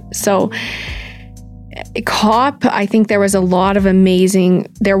of it. So COP, I think there was a lot of amazing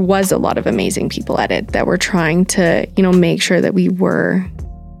people at it that were trying to, you know, make sure that we were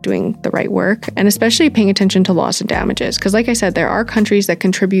doing the right work, and especially paying attention to loss and damages. Because like I said, there are countries that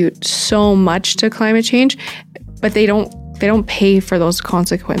contribute so much to climate change, but they don't pay for those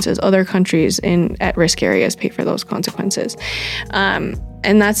consequences. Other countries in at-risk areas pay for those consequences.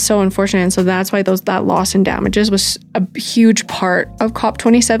 And that's so unfortunate. And so that's why that loss and damages was a huge part of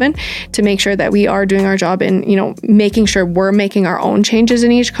COP27, to make sure that we are doing our job in, you know, making sure we're making our own changes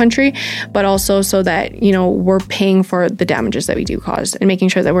in each country, but also so that, you know, we're paying for the damages that we do cause, and making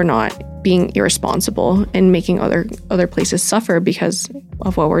sure that we're not being irresponsible and making other places suffer because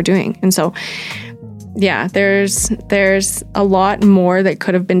of what we're doing. And so, yeah, there's a lot more that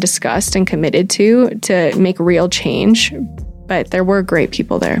could have been discussed and committed to make real change. But there were great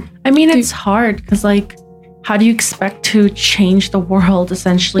people there. I mean, it's hard because, how do you expect to change the world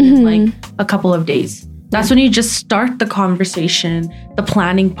essentially in a couple of days? That's when you just start the conversation, the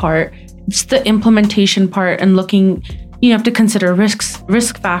planning part. It's the implementation part and looking, you have to consider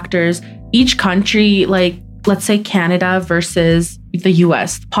risk factors. Each country, like let's say Canada versus the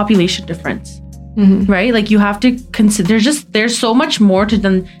US, population difference, right? Like you have to consider, there's so much more to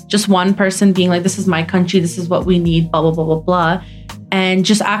than just one person being like, this is my country, this is what we need, blah, blah, blah, blah, blah. And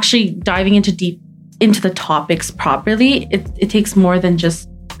just actually diving into the topics properly, it takes more than just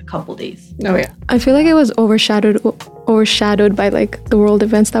a couple days. Oh yeah. I feel like it was overshadowed by like the world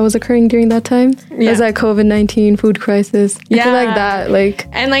events that was occurring during that time. Yeah. It was like COVID-19, food crisis. I feel like that, like...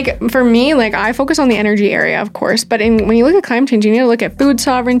 And like for me, like I focus on the energy area, of course, but when you look at climate change, you need to look at food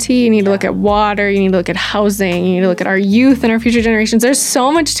sovereignty, you need to look at water, you need to look at housing, you need to look at our youth and our future generations. There's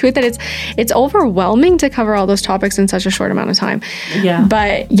so much to it that it's overwhelming to cover all those topics in such a short amount of time. Yeah.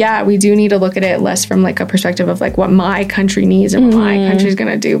 But yeah, we do need to look at it less from like a perspective of like what my country needs and what my country's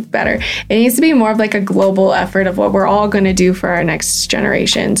going to do better. It needs to be more of like a global effort of what we're all going to do for our next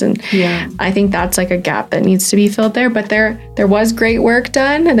generations. And I think that's like a gap that needs to be filled there. But there was great work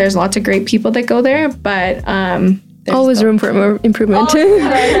done. And there's lots of great people that go there, but always room for improvement.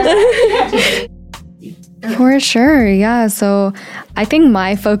 For sure, yeah. So I think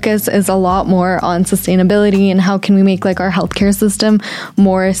my focus is a lot more on sustainability and how can we make like our healthcare system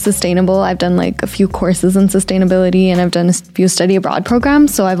more sustainable. I've done like a few courses in sustainability and I've done a few study abroad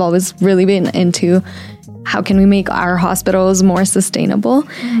programs. So I've always really been into how can we make our hospitals more sustainable.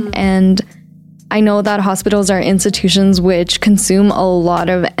 And I know that hospitals are institutions which consume a lot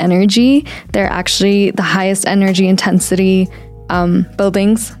of energy. They're actually the highest energy intensity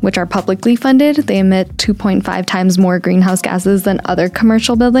buildings, which are publicly funded. They emit 2.5 times more greenhouse gases than other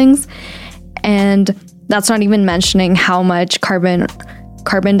commercial buildings. And that's not even mentioning how much carbon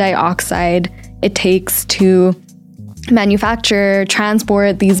dioxide it takes to manufacture,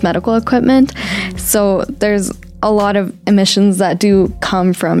 transport these medical equipment. So there's a lot of emissions that do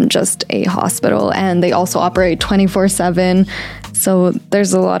come from just a hospital, and they also operate 24/7. So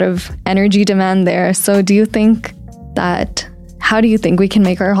there's a lot of energy demand there. So how do you think we can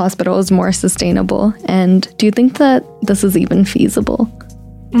make our hospitals more sustainable? And do you think that this is even feasible?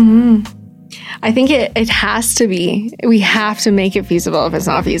 I think it has to be. We have to make it feasible if it's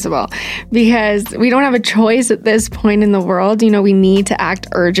not feasible, because we don't have a choice at this point in the world. You know, we need to act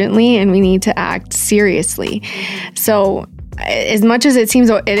urgently and we need to act seriously. So as much as it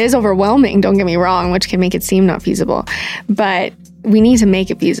is overwhelming, don't get me wrong, which can make it seem not feasible, but we need to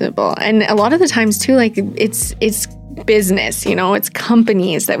make it feasible. And a lot of the times too, like it's business, you know, it's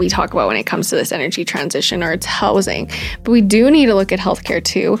companies that we talk about when it comes to this energy transition, or it's housing. But we do need to look at healthcare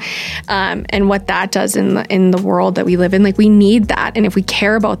too, and what that does in the world that we live in. Like we need that, and if we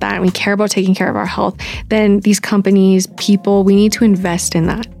care about that and we care about taking care of our health, then these companies, people, we need to invest in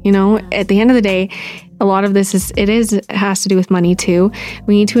that. You know, at the end of the day, a lot of this has to do with money too.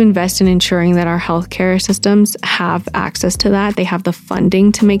 We need to invest in ensuring that our healthcare systems have access to that. They have the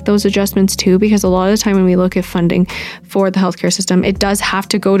funding to make those adjustments too, because a lot of the time when we look at funding for the healthcare system, it does have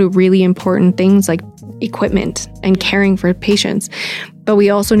to go to really important things like equipment and caring for patients. But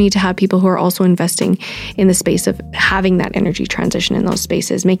we also need to have people who are also investing in the space of having that energy transition in those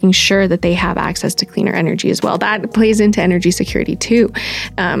spaces, making sure that they have access to cleaner energy as well. That plays into energy security too,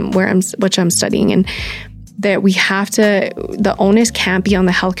 which I'm studying. And that we have to, the onus can't be on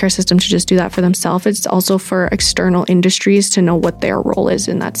the healthcare system to just do that for themselves. It's also for external industries to know what their role is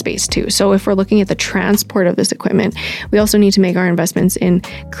in that space too. So if we're looking at the transport of this equipment, we also need to make our investments in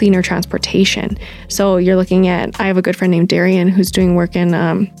cleaner transportation. So you're looking at, I have a good friend named Darian who's doing work in,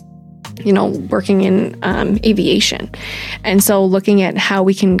 working in aviation. And so looking at how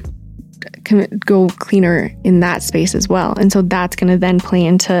we can go cleaner in that space as well. And so that's going to then play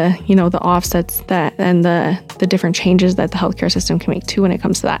into, you know, the offsets that and the different changes that the healthcare system can make too when it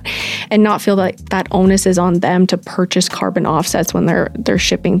comes to that, and not feel like that onus is on them to purchase carbon offsets when they're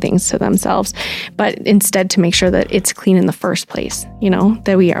shipping things to themselves, but instead to make sure that it's clean in the first place, you know,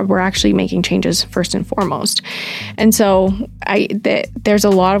 that we're actually making changes first and foremost. And so there's a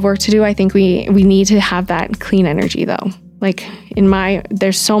lot of work to do. I think we need to have that clean energy though. Like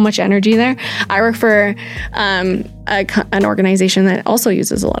there's so much energy there. I work for an organization that also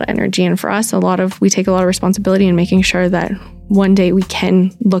uses a lot of energy. And for us, we take a lot of responsibility in making sure that one day we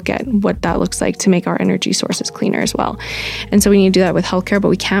can look at what that looks like to make our energy sources cleaner as well. And so we need to do that with healthcare, but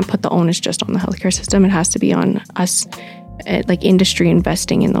we can't put the onus just on the healthcare system. It has to be on us, like industry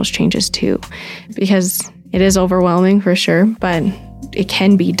investing in those changes too, because it is overwhelming for sure, but it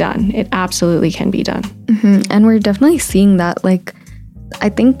can be done. It absolutely can be done. And we're definitely seeing that. Like, I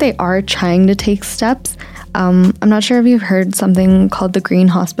think they are trying to take steps. I'm not sure if you've heard something called the Green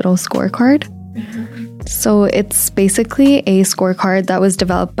Hospital Scorecard. So it's basically a scorecard that was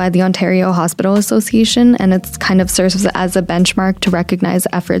developed by the Ontario Hospital Association, and it kind of serves as a benchmark to recognize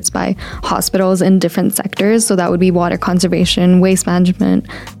efforts by hospitals in different sectors. So that would be water conservation, waste management,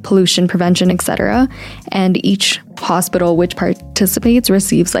 pollution prevention, etc. And each hospital which participates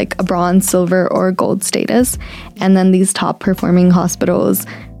receives like a bronze, silver, or gold status. And then these top performing hospitals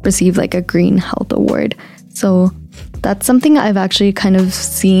receive like a Green Health Award. So that's something I've actually kind of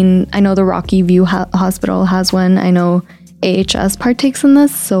seen. I know the Rocky View Hospital has one. I know AHS partakes in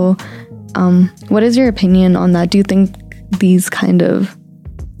this. So what is your opinion on that? Do you think these kind of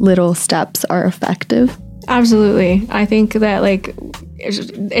little steps are effective? Absolutely. I think that like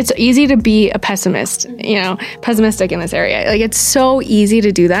it's easy to be a pessimist, pessimistic in this area. Like it's so easy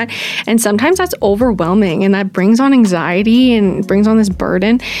to do that. And sometimes that's overwhelming and that brings on anxiety and brings on this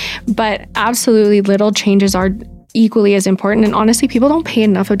burden. But absolutely little changes are equally as important. And honestly, people don't pay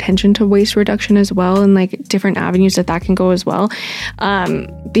enough attention to waste reduction as well and like different avenues that can go as well.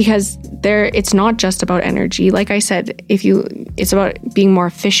 Because it's not just about energy. Like I said, it's about being more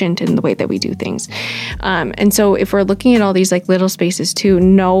efficient in the way that we do things. And so if we're looking at all these like little spaces too,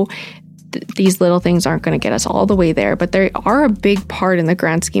 these little things aren't going to get us all the way there, but they are a big part in the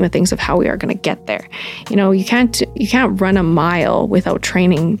grand scheme of things of how we are going to get there. You can't run a mile without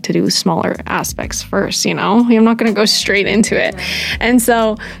training to do smaller aspects first, I'm not going to go straight into it. And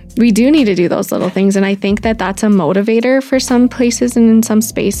so we do need to do those little things. And I think that that's a motivator for some places and in some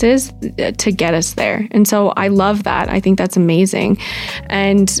spaces to get us there. And so I love that. I think that's amazing.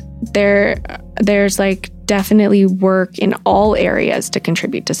 And there's like definitely work in all areas to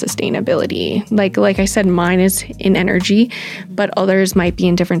contribute to sustainability. Like I said, mine is in energy, but others might be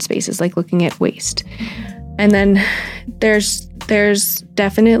in different spaces, like looking at waste. And then there's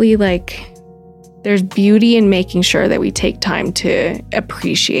definitely there's beauty in making sure that we take time to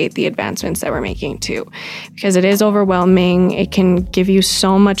appreciate the advancements that we're making too, because it is overwhelming. It can give you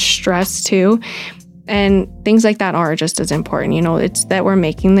so much stress too. And things like that are just as important. It's that we're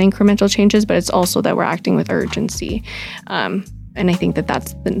making the incremental changes, but it's also that we're acting with urgency. And I think that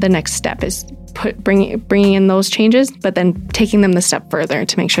that's the next step is bringing in those changes, but then taking them the step further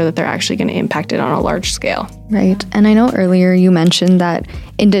to make sure that they're actually going to impact it on a large scale. Right. And I know earlier you mentioned that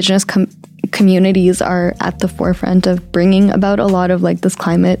Indigenous communities are at the forefront of bringing about a lot of like this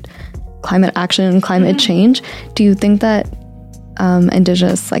climate action and climate change. Do you think that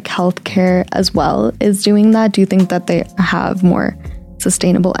Indigenous like healthcare as well is doing that? Do you think that they have more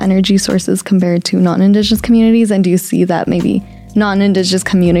sustainable energy sources compared to non-Indigenous communities? And do you see that maybe non-Indigenous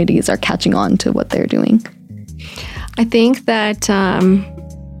communities are catching on to what they're doing? I think that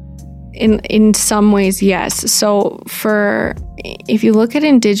in some ways, yes. So if you look at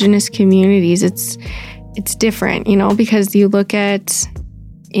Indigenous communities, it's different, because you look at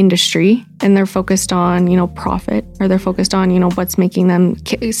industry and they're focused on, profit, or they're focused on, what's making them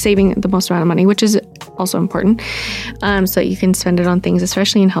saving the most amount of money, which is also important. So you can spend it on things,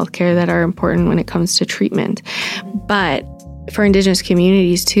 especially in healthcare, that are important when it comes to treatment. But for Indigenous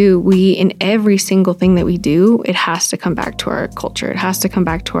communities too, in every single thing that we do, it has to come back to our culture. It has to come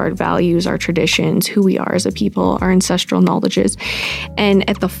back to our values, our traditions, who we are as a people, our ancestral knowledges. And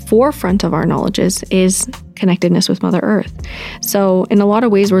at the forefront of our knowledges is connectedness with Mother Earth. So in a lot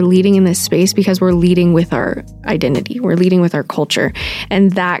of ways, we're leading in this space because we're leading with our identity. We're leading with our culture.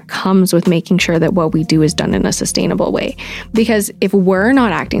 And that comes with making sure that what we do is done in a sustainable way. Because if we're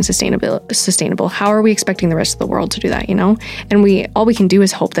not acting sustainable, how are we expecting the rest of the world to do that, And all we can do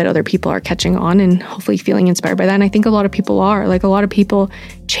is hope that other people are catching on and hopefully feeling inspired by that. And I think a lot of people are. Like a lot of people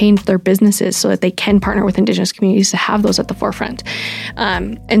change their businesses so that they can partner with Indigenous communities to have those at the forefront.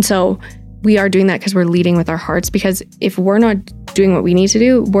 And so we are doing that because we're leading with our hearts, because if we're not doing what we need to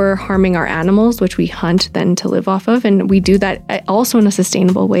do, we're harming our animals, which we hunt then to live off of. And we do that also in a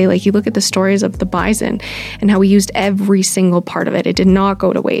sustainable way. Like you look at the stories of the bison and how we used every single part of it. It did not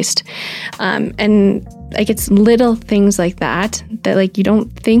go to waste. And like it's little things like that like you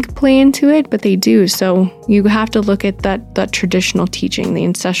don't think play into it, but they do. So you have to look at that traditional teaching, the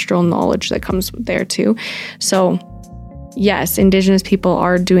ancestral knowledge that comes there too. So yes, Indigenous people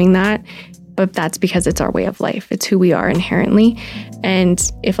are doing that, but that's because it's our way of life. It's who we are inherently. And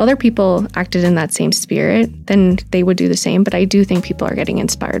if other people acted in that same spirit, then they would do the same. But I do think people are getting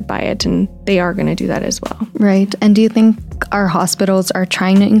inspired by it, and they are going to do that as well. Right. And do you think our hospitals are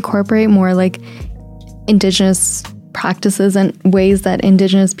trying to incorporate more like Indigenous practices and ways that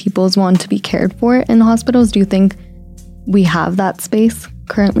Indigenous peoples want to be cared for in hospitals? Do you think we have that space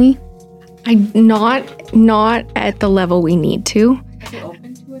currently? Not at the level we need to. Are you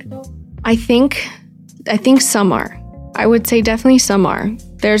open to it though? I think some are. I would say definitely some are.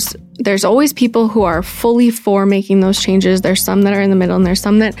 There's there's always people who are fully for making those changes. There's some that are in the middle, and there's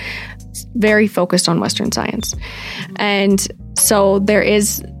some that very focused on Western science. And so there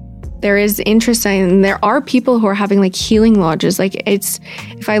is interest, and there are people who are having like healing lodges. Like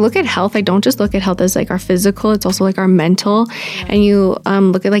if I look at health, I don't just look at health as like our physical, it's also like our mental. And you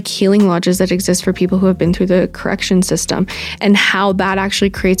look at like healing lodges that exist for people who have been through the correction system, and how that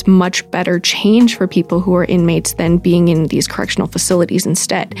actually creates much better change for people who are inmates than being in these correctional facilities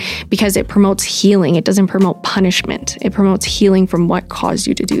instead, because it promotes healing. It doesn't promote punishment. It promotes healing from what caused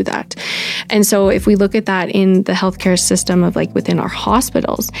you to do that. And so if we look at that in the healthcare system of like within our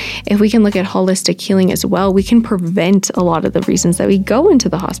hospitals, if we can look at holistic healing as well, we can prevent a lot of the reasons that we go into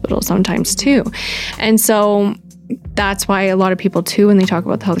the hospital sometimes too. And so that's why a lot of people too, when they talk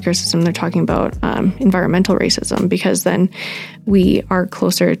about the healthcare system, they're talking about environmental racism, because then we are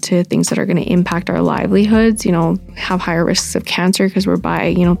closer to things that are going to impact our livelihoods, have higher risks of cancer because we're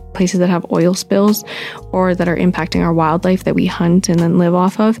by, places that have oil spills or that are impacting our wildlife that we hunt and then live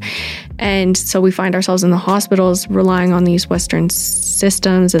off of. And so we find ourselves in the hospitals relying on these Western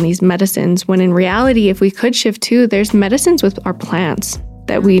systems and these medicines, when in reality, if we could shift too, there's medicines with our plants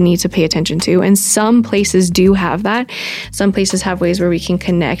that we need to pay attention to. And some places do have that. Some places have ways where we can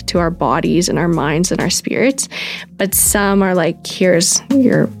connect to our bodies and our minds and our spirits. But some are like, here's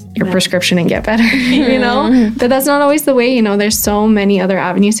your prescription and get better, But that's not always the way, There's so many other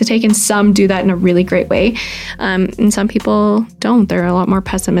avenues to take, and some do that in a really great way. And some people don't. They're a lot more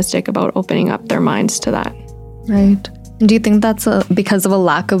pessimistic about opening up their minds to that. Right. And do you think that's because of a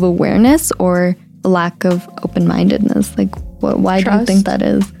lack of awareness or a lack of open-mindedness? Like, why do you think that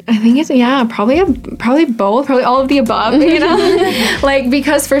is? I think it's, probably both, probably all of the above, like,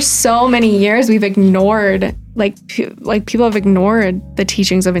 because for so many years we've ignored, people have ignored the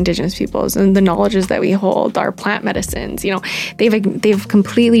teachings of Indigenous peoples and the knowledges that we hold, our plant medicines, they've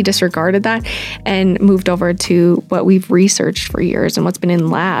completely disregarded that and moved over to what we've researched for years and what's been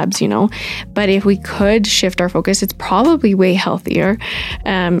in labs, But if we could shift our focus, it's probably way healthier.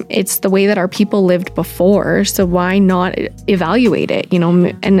 It's the way that our people lived before, so why not evaluate it,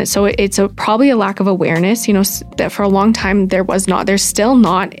 And so it's probably a lack of awareness, that for a long time there's still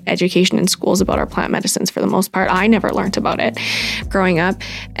not education in schools about our plant medicines for the most part. I never learned about it growing up.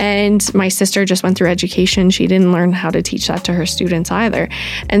 And my sister just went through education. She didn't learn how to teach that to her students either.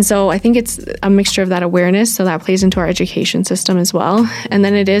 And so I think it's a mixture of that awareness. So that plays into our education system as well. And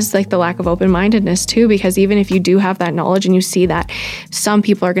then it is like the lack of open-mindedness too, because even if you do have that knowledge and you see that, some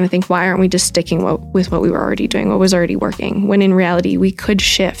people are going to think, why aren't we just sticking with what we were already doing, what was already working? When in reality, we could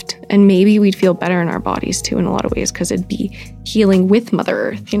shift, and maybe we'd feel better in our bodies too in a lot of ways, because it'd be healing with Mother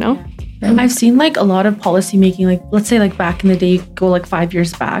Earth, I've seen like a lot of policy making, like let's say like back in the day, go like 5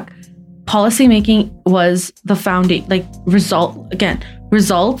 years back, policy making was the foundation, like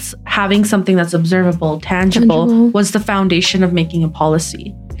results, having something that's observable, tangible was the foundation of making a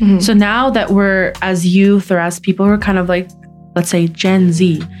policy. Mm-hmm. So now that we're as youth or as people who are kind of like, let's say Gen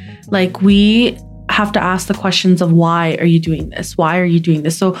Z, like we have to ask the questions of why are you doing this? Why are you doing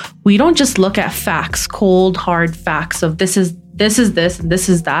this? So we don't just look at facts, cold, hard facts of this is this and this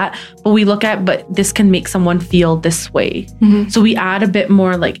is that, but we look at, but this can make someone feel this way. Mm-hmm. So we add a bit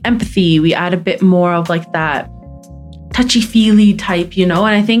more like empathy. We add a bit more of like that touchy-feely type, And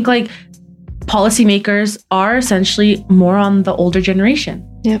I think like policymakers are essentially more on the older generation.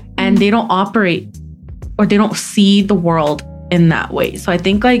 Yep. And they don't operate or they don't see the world in that way. So I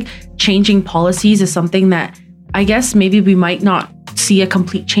think like changing policies is something that I guess maybe we might not see a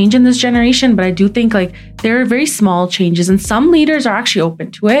complete change in this generation, but I do think like there are very small changes, and some leaders are actually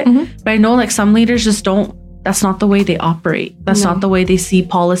open to it. Mm-hmm. But I know like some leaders just don't, that's not the way they operate. That's not the way they see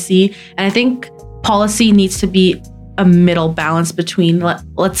policy. And I think policy needs to be a middle balance between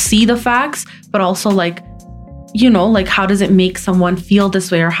let's see the facts, but also like, like how does it make someone feel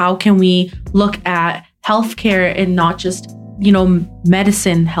this way? Or how can we look at healthcare and not just,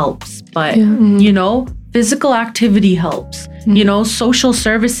 medicine helps, but, physical activity helps, social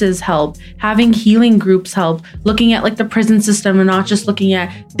services help, having healing groups help, looking at like the prison system and not just looking at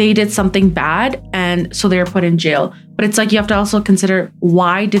they did something bad and so they're put in jail. But it's like you have to also consider,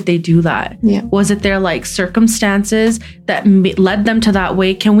 why did they do that? Yeah. Was it their like circumstances that led them to that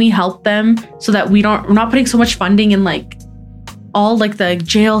way? Can we help them so that we're not putting so much funding in like all like the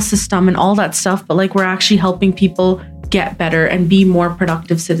jail system and all that stuff, but like we're actually helping people get better and be more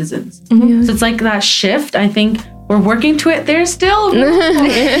productive citizens. Mm-hmm. So it's like that shift. I think we're working to it there still.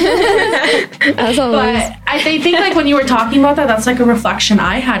 As always. But I think like when you were talking about that, that's like a reflection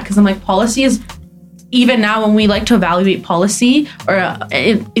I had, because I'm like, policy is, even now when we like to evaluate policy or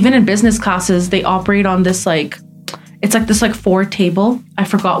even in business classes, they operate on this like, it's like this like 4 table. I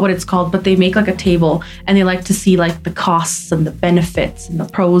forgot what it's called, but they make like a table and they like to see like the costs and the benefits and the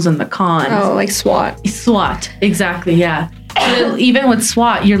pros and the cons. Oh, like SWOT. SWOT, exactly, yeah. So even with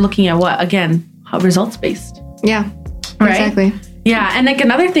SWOT, you're looking at what? Again, results based. Yeah, right? exactly. Yeah, and like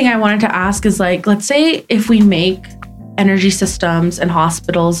another thing I wanted to ask is like, let's say if we make energy systems and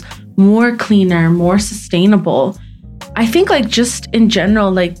hospitals more cleaner, more sustainable, I think like just in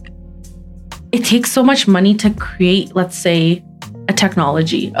general, like it takes so much money to create, let's say, a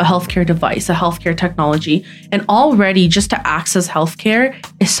technology, a healthcare device, a healthcare technology. And already just to access healthcare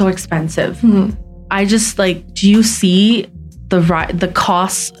is so expensive. I just like, do you see the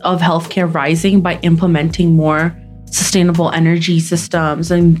costs of healthcare rising by implementing more sustainable energy systems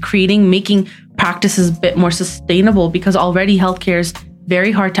and making practices a bit more sustainable? Because already healthcare is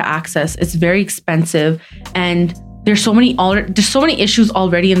very hard to access. It's very expensive. And there's so many issues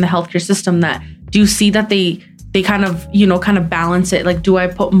already in the healthcare system that do you see that they kind of balance it? Like, do I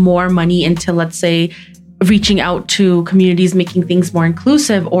put more money into, let's say, reaching out to communities, making things more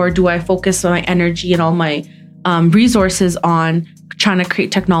inclusive, or do I focus my energy and all my resources on trying to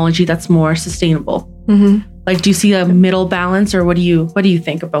create technology that's more sustainable? Like, do you see a middle balance, or what do you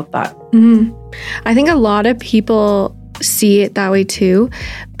think about that? I think a lot of people see it that way too,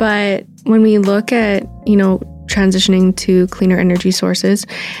 but when we look at, transitioning to cleaner energy sources,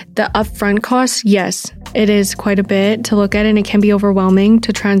 the upfront costs, yes, it is quite a bit to look at, and it can be overwhelming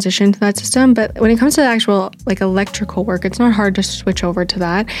to transition to that system. But when it comes to the actual like electrical work, it's not hard to switch over to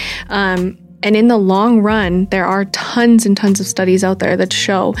that. And in the long run, there are tons and tons of studies out there that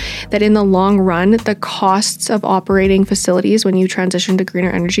show that in the long run, the costs of operating facilities when you transition to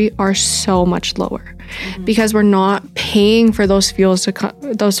greener energy are so much lower because we're not paying for those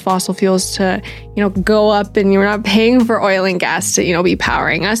fossil fuels to, go up, and you're not paying for oil and gas to, be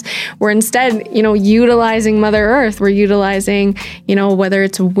powering us. We're instead, utilizing Mother Earth. We're utilizing, whether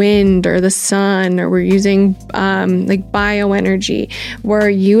it's wind or the sun, or we're using like bioenergy. We're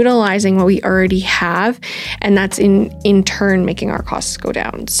utilizing what we already have, and that's in turn making our costs go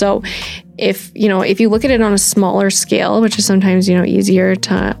down. So if you look at it on a smaller scale, which is sometimes easier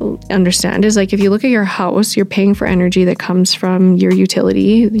to understand, is like if you look at your house, you're paying for energy that comes from your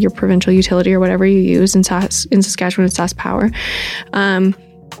utility, your provincial utility, or whatever you use. In Saskatchewan, it's SaskPower.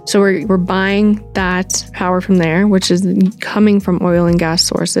 So we're buying that power from there, which is coming from oil and gas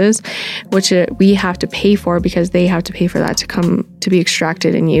sources, which we have to pay for because they have to pay for that to be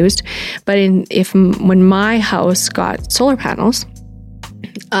extracted and used. But when my house got solar panels,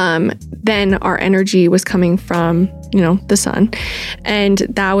 then our energy was coming from, the sun. And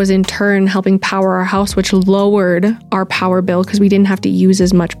that was in turn helping power our house, which lowered our power bill because we didn't have to use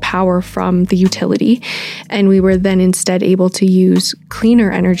as much power from the utility. And we were then instead able to use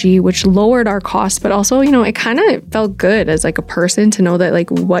cleaner energy, which lowered our costs. But also, it kind of felt good as like a person to know that like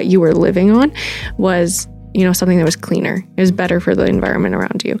what you were living on was, something that was cleaner. It was better for the environment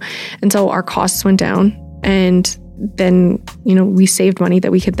around you. And so our costs went down, and then, we saved money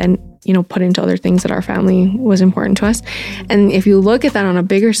that we could then, put into other things that our family was important to us. And if you look at that on a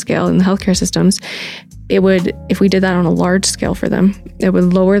bigger scale in the healthcare systems, if we did that on a large scale for them, it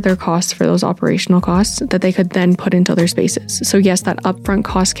would lower their costs for those operational costs that they could then put into other spaces. So yes, that upfront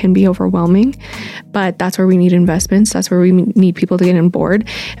cost can be overwhelming, but that's where we need investments. That's where we need people to get on board.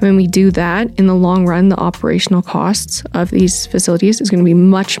 And when we do that, in the long run, the operational costs of these facilities is going to be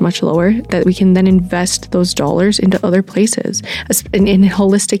much, much lower, that we can then invest those dollars into other places, in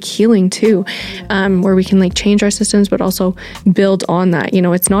holistic healing too, where we can like change our systems, but also build on that.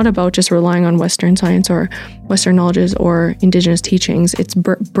 It's not about just relying on Western science or Western knowledges or Indigenous teachings. It's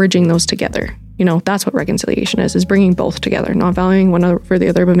bridging those together. That's what reconciliation is bringing both together, not valuing one over the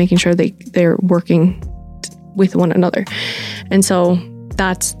other, but making sure they're working with one another. And so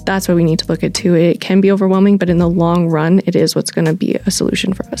that's what we need to look at too. It can be overwhelming, but in the long run, it is what's going to be a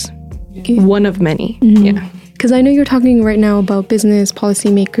solution for us. One of many. Yeah. Because I know you're talking right now about business,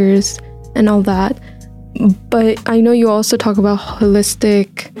 policymakers, and all that, but I know you also talk about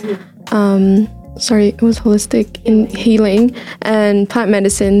holistic in healing and plant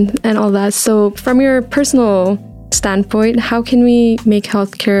medicine and all that. So from your personal standpoint, how can we make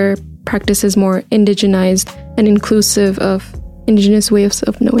healthcare practices more indigenized and inclusive of Indigenous ways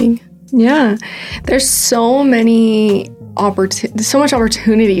of knowing? Yeah, there's so much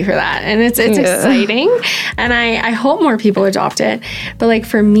opportunity for that, and it's exciting, and I hope more people adopt it. But like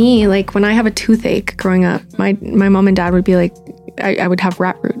for me, like when I have a toothache growing up, my mom and dad would be like, I would have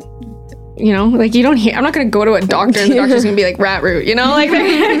rat root. you know, like you don't hear, I'm not going to go to a doctor and the doctor's going to be like rat root, you know, like they're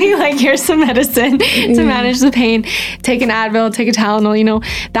going to be like, here's some medicine to manage the pain, take an Advil, take a Tylenol, you know,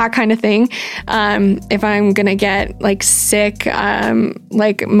 that kind of thing. If I'm going to get like sick,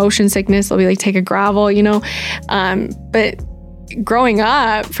 like motion sickness, I'll be like, take a Gravel, you know, but growing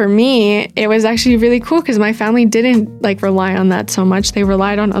up for me, it was actually really cool because my family didn't like rely on that so much. They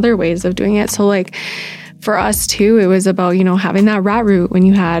relied on other ways of doing it. So like for us too, it was about, you know, having that rat root when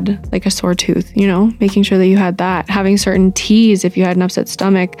you had like a sore tooth, you know, making sure that you had that, having certain teas if you had an upset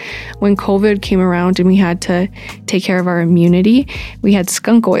stomach. When COVID came around and we had to take care of our immunity, we had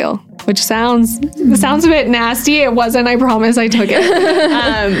skunk oil, which sounds a bit nasty. It wasn't, I promise, I took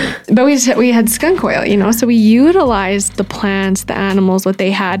it. But we had skunk oil, you know, so we utilized the plants, the animals, what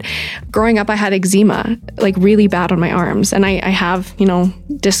they had. Growing up, I had eczema, like really bad on my arms. And I have, you know,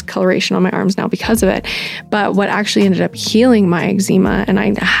 discoloration on my arms now because of it. But what actually ended up healing my eczema, and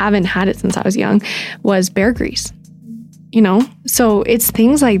I haven't had it since I was young, was bear grease. You know, so it's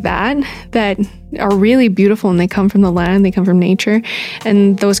things like that that are really beautiful, and they come from the land, they come from nature,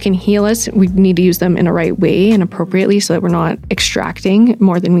 and those can heal us. We need to use them in a right way and appropriately so that we're not extracting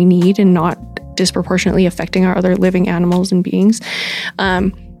more than we need and not disproportionately affecting our other living animals and beings.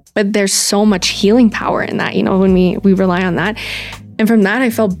 But there's so much healing power in that, you know, when we rely on that. And from that, I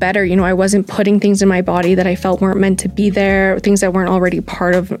felt better. You know, I wasn't putting things in my body that I felt weren't meant to be there, things that weren't already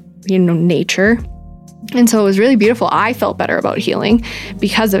part of, you know, nature. And so it was really beautiful. I felt better about healing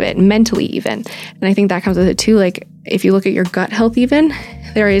because of it, mentally even. And I think that comes with it too. Like if you look at your gut health even,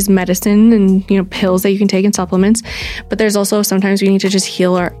 there is medicine and, you know, pills that you can take and supplements. But there's also sometimes we need to just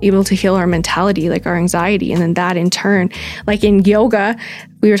able to heal our mentality, like our anxiety. And then that in turn, like in yoga,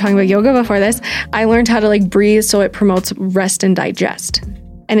 we were talking about yoga before this, I learned how to like breathe so it promotes rest and digest.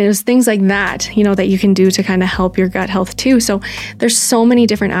 And it was things like that, you know, that you can do to kind of help your gut health too. So there's so many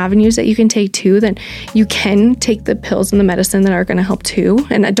different avenues that you can take too, that you can take the pills and the medicine that are going to help too.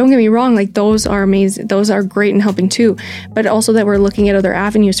 And don't get me wrong, like those are amazing. Those are great in helping too. But also that we're looking at other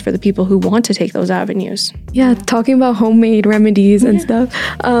avenues for the people who want to take those avenues. Yeah, talking about homemade remedies and stuff.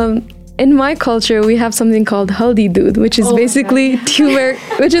 In my culture, we have something called haldi doodh, which is basically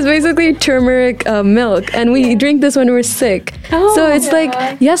turmeric milk, and we drink this when we're sick. So it's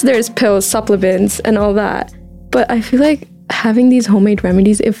like, yes, there's pills, supplements, and all that, but I feel like having these homemade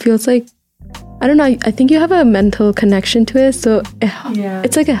remedies, it feels like, I don't know, I think you have a mental connection to it, so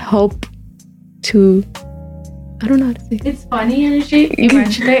it's like a help to, I don't know how to say it. It's funny, Energy, you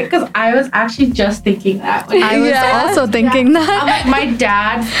mentioned it, because I was actually just thinking that. I was also thinking that. My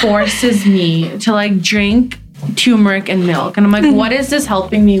dad forces me to like drink turmeric and milk, and I'm like, what is this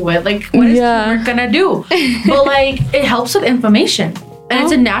helping me with? Like, what is turmeric gonna do? But like, it helps with inflammation. And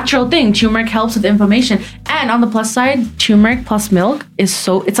it's a natural thing. Turmeric helps with inflammation. And on the plus side, turmeric plus milk is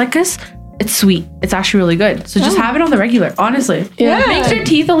it's like this. It's sweet. It's actually really good. So just have it on the regular, honestly. Yeah. It makes your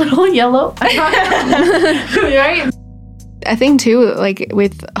teeth a little yellow. Right? I think too, like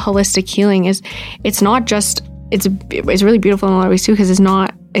with holistic healing, is it's not just, it's really beautiful in a lot of ways too, because it's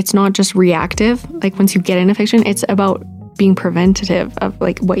not just reactive. Like once you get an infection, it's about being preventative of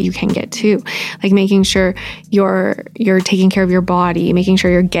like what you can get to, like making sure you're taking care of your body, making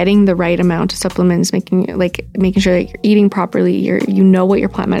sure you're getting the right amount of supplements, making sure that you're eating properly, you know what your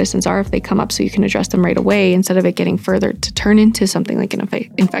plant medicines are if they come up, so you can address them right away instead of it getting further to turn into something like an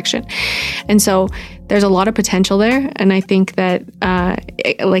infection. And so there's a lot of potential there, and I think that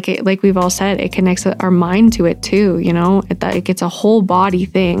like we've all said, it connects our mind to it too, you know, it's a whole body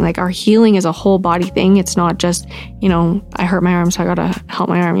thing. Like our healing is a whole body thing. It's not just, you know, I hurt my arm, so I gotta help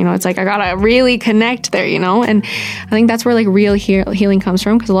my arm, you know, it's like I gotta really connect there, you know. And I think that's where like real healing comes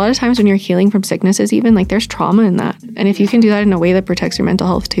from, because a lot of times when you're healing from sicknesses, even like there's trauma in that, and if you can do that in a way that protects your mental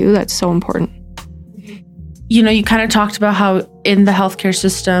health too, that's so important. You know, you kind of talked about how in the healthcare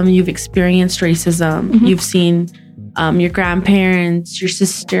system you've experienced racism. Mm-hmm. You've seen your grandparents, your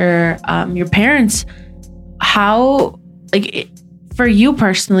sister, your parents. How, like, for you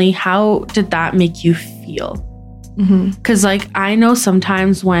personally, how did that make you feel? Because like I know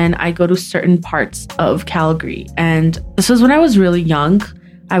sometimes when I go to certain parts of Calgary, and this was when I was really young,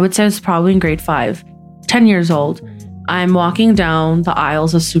 I would say I was probably in grade 5, 10 years old. I'm walking down the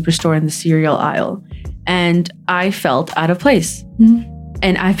aisles of Superstore in the cereal aisle, and I felt out of place.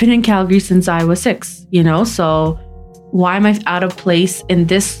 And I've been in Calgary since I was 6, you know, so why am I out of place in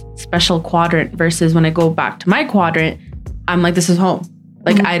this special quadrant versus when I go back to my quadrant, I'm like, this is home.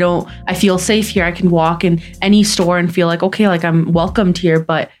 Like, I feel safe here. I can walk in any store and feel like, okay, like I'm welcomed here.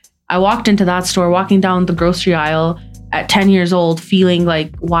 But I walked into that store, walking down the grocery aisle at 10 years old, feeling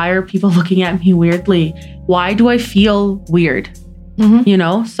like, why are people looking at me weirdly? Why do I feel weird? You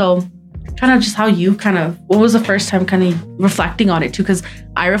know? So kind of just how you what was the first time kind of reflecting on it too? Because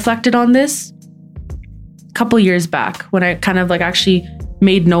I reflected on this a couple years back when I kind of like actually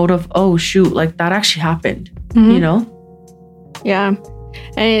made note of, oh shoot, like that actually happened, you know? Yeah.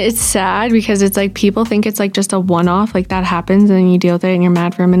 And it's sad because it's like people think it's like just a one-off, like that happens and you deal with it and you're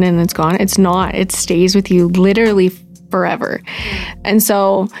mad for a minute and it's gone. It's not. It stays with you literally forever. And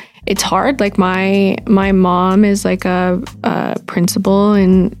so it's hard. Like my mom is like a principal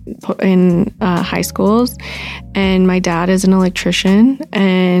in high schools, and my dad is an electrician,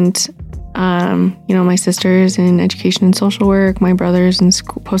 and you know, my sister's in education and social work, my brother's in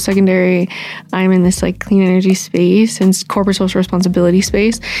school, post-secondary. I'm in this like clean energy space and corporate social responsibility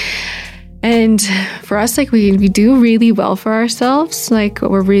space. And for us, like we do really well for ourselves. Like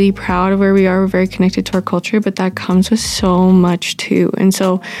we're really proud of where we are. We're very connected to our culture, but that comes with so much too. And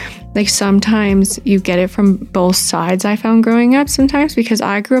so like sometimes you get it from both sides. I found growing up sometimes, because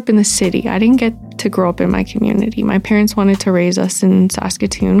I grew up in the city. I didn't get to grow up in my community. My parents wanted to raise us in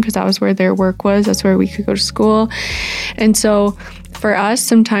Saskatoon because that was where their work was. That's where we could go to school. And so for us,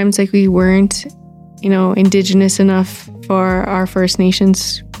 sometimes like we weren't, you know, Indigenous enough for our First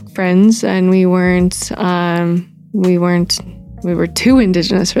Nations friends, and we were too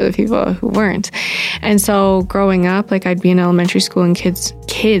Indigenous for the people who weren't. And so growing up, like I'd be in elementary school and kids,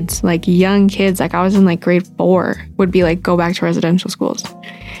 like young kids, like I was in like grade 4, would be like, go back to residential schools.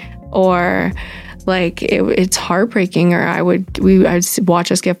 Or like it's heartbreaking. Or I'd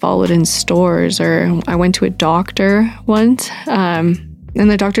watch us get followed in stores. Or I went to a doctor once, and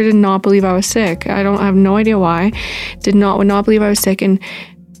the doctor did not believe I was sick. I have no idea why. Would not believe I was sick, and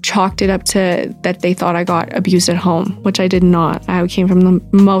chalked it up to that they thought I got abused at home, which I did not. I came from the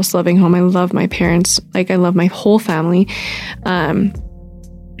most loving home. I love my parents. Like I love my whole family.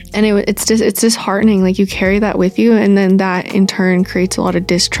 And it's disheartening. Like you carry that with you, and then that in turn creates a lot of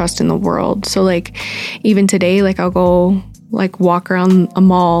distrust in the world. So like even today, like I'll go like walk around a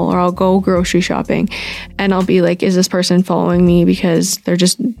mall, or I'll go grocery shopping, and I'll be like, is this person following me because they're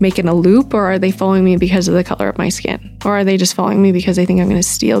just making a loop, or are they following me because of the color of my skin, or are they just following me because they think I'm going to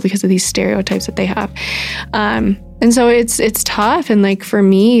steal because of these stereotypes that they have? And so it's tough. And like for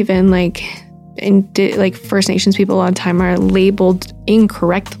me, even like like First Nations people a lot of time are labeled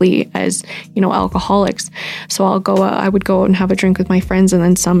incorrectly as, you know, alcoholics. So I would go out and have a drink with my friends, and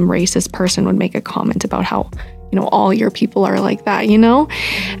then some racist person would make a comment about how, you know, all your people are like that, you know,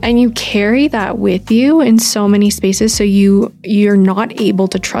 and you carry that with you in so many spaces. So you're not able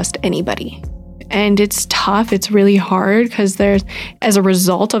to trust anybody. And it's tough. It's really hard because as a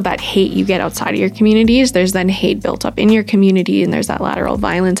result of that hate you get outside of your communities, there's then hate built up in your community, and there's that lateral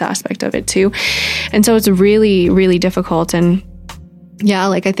violence aspect of it too. And so it's really, really difficult. And yeah,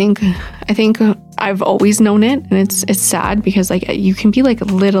 like I think I've always known it, and it's sad because like you can be like a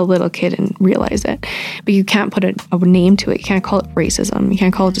little kid and realize it, but you can't put a name to it. You can't call it racism. You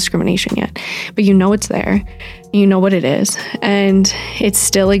can't call it discrimination yet, but you know it's there. You know what it is, and it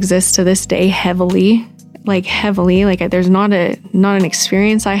still exists to this day heavily. Like there's not an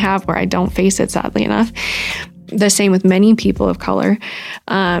experience I have where I don't face it, sadly enough. The same with many people of color.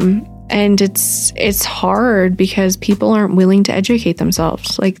 And it's hard because people aren't willing to educate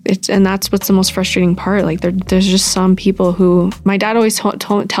themselves. And that's what's the most frustrating part. Like there's just some people who, my dad always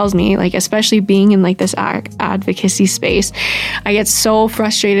tells me, like, especially being in like this advocacy space, I get so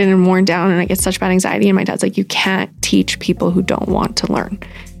frustrated and worn down, and I get such bad anxiety. And my dad's like, you can't teach people who don't want to learn.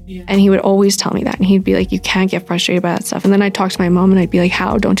 Yeah. And he would always tell me that. And he'd be like, you can't get frustrated by that stuff. And then I'd talk to my mom and I'd be like,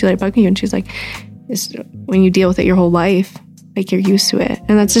 how? Don't you let it bug you? And she's like, it's when you deal with it your whole life, like you're used to it.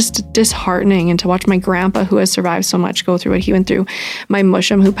 And that's just disheartening. And to watch my grandpa, who has survived so much, go through what he went through, my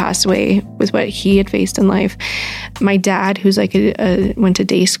mushum, who passed away with what he had faced in life, my dad, who's like went to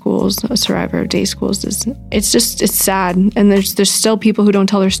day schools, a survivor of day schools, it's sad. And there's still people who don't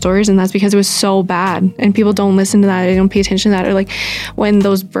tell their stories, and that's because it was so bad, and people don't listen to that. They don't pay attention to that. Or like when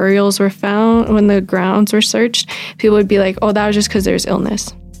those burials were found, when the grounds were searched, people would be like, oh, that was just because there's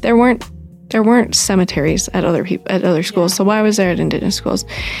illness. There weren't cemeteries at other schools. So why was there at Indigenous schools?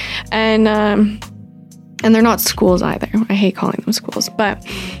 And they're not schools either. I hate calling them schools, but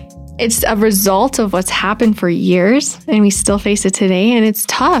it's a result of what's happened for years, and we still face it today, and it's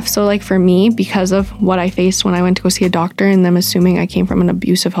tough. So like for me, because of what I faced when I went to go see a doctor, and them assuming I came from an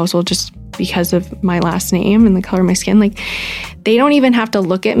abusive household just because of my last name and the color of my skin, like they don't even have to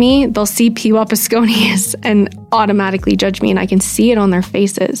look at me. They'll see Pewapisconius and automatically judge me, and I can see it on their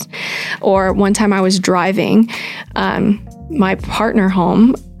faces. Or one time I was driving my partner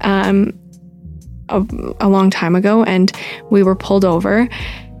home a long time ago, and we were pulled over,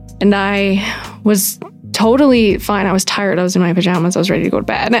 and I was totally fine. I was tired. I was in my pajamas. I was ready to go to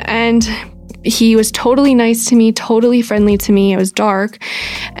bed. And he was totally nice to me, totally friendly to me. It was dark.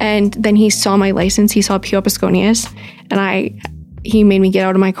 And then he saw my license. He saw Pio Pasconius. And he made me get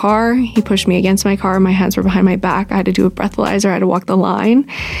out of my car. He pushed me against my car. My hands were behind my back. I had to do a breathalyzer. I had to walk the line.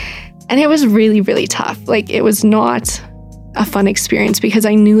 And it was really, really tough. Like, it was not a fun experience because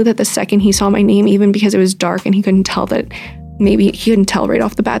I knew that the second he saw my name, even because it was dark and he couldn't tell that, maybe he couldn't tell right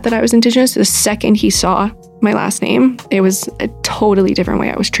off the bat that I was Indigenous, the second he saw my last name, it was a totally different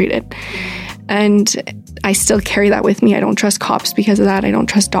way I was treated. And I still carry that with me. I don't trust cops because of that. I don't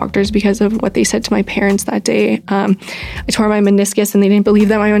trust doctors because of what they said to my parents that day. I tore my meniscus and they didn't believe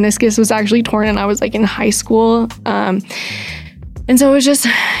that my meniscus was actually torn and I was like in high school. And so it was just,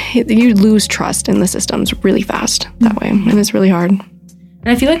 you lose trust in the systems really fast that way. And it's really hard. And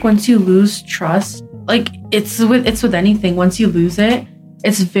I feel like once you lose trust, like it's with anything, once you lose it,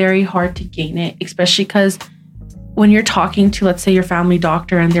 it's very hard to gain it, especially because when you're talking to, let's say, your family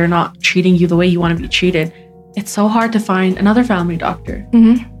doctor and they're not treating you the way you want to be treated, it's so hard to find another family doctor.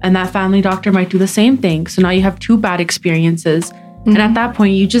 Mm-hmm. And that family doctor might do the same thing. So now you have two bad experiences. Mm-hmm. And at that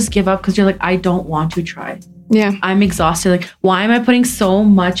point, you just give up because you're like, I don't want to try. Yeah. I'm exhausted. Like, why am I putting so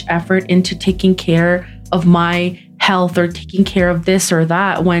much effort into taking care of my health or taking care of this or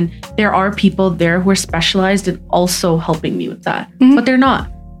that when there are people there who are specialized in also helping me with that? Mm-hmm. But they're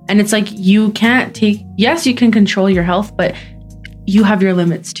not. And it's like, you can't yes, you can control your health, but you have your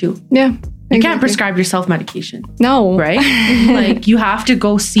limits too. Yeah. You can't prescribe yourself medication. No. Right? Like, you have to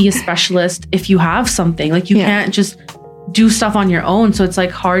go see a specialist if you have something. Like, you can't just do stuff on your own. So it's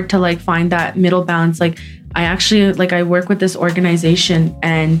like hard to like find that middle balance. Like, I work with this organization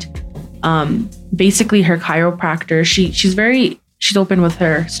and basically her chiropractor, she's open with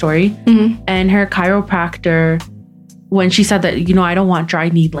her story. Mm-hmm. And her chiropractor, when she said that, I don't want dry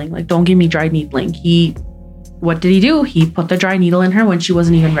needling, like, don't give me dry needling. What did he do? He put the dry needle in her when she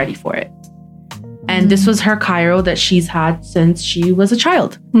wasn't even ready for it. And this was her chiro that she's had since she was a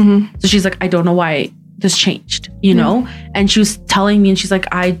child. Mm-hmm. So she's like, I don't know why this changed, know? And she was telling me, and she's like,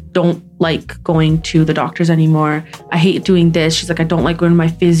 I don't like going to the doctors anymore. I hate doing this. She's like, I don't like going to my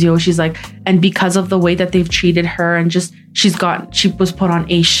physio. She's like, and because of the way that they've treated her and just, she was put on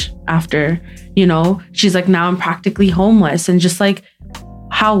AISH after, she's like, now I'm practically homeless. And just like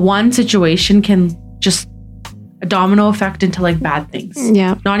how one situation can just a domino effect into like bad things.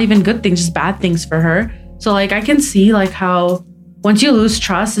 Yeah. Not even good things, just bad things for her. So like, I can see like how once you lose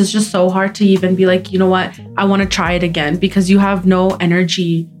trust, it's just so hard to even be like, you know what, I want to try it again because you have no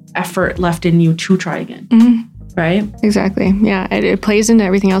effort left in you to try again. Mm-hmm. Right? Exactly. Yeah. It plays into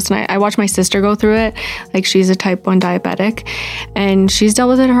everything else. And I watched my sister go through it. Like, she's a type 1 diabetic and she's dealt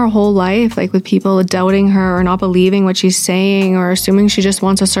with it her whole life, like with people doubting her or not believing what she's saying or assuming she just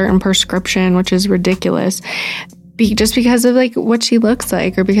wants a certain prescription, which is ridiculous. Just because of like what she looks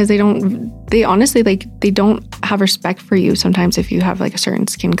like, or because they honestly like, they don't have respect for you sometimes if you have like a certain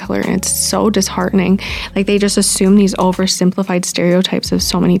skin color, and it's so disheartening. Like, they just assume these oversimplified stereotypes of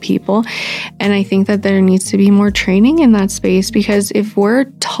so many people. And I think that there needs to be more training in that space, because if we're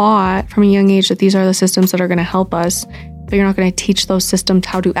taught from a young age that these are the systems that are going to help us, but you're not going to teach those systems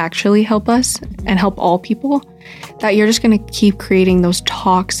how to actually help us and help all people, that you're just going to keep creating those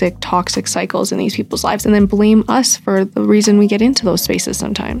toxic cycles in these people's lives and then blame us for the reason we get into those spaces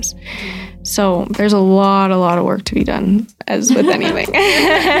sometimes. So there's a lot of work to be done, as with anything.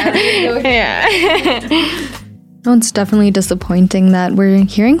 Yeah. No, it's definitely disappointing that we're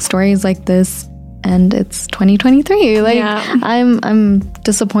hearing stories like this and it's 2023. Like, yeah. I'm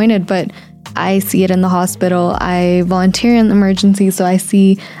disappointed, but I see it in the hospital. I volunteer in emergency, so I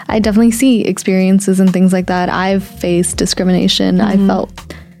definitely see experiences and things like that. I've faced discrimination.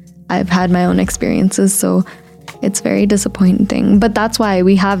 Mm-hmm. I've had my own experiences, so it's very disappointing. But that's why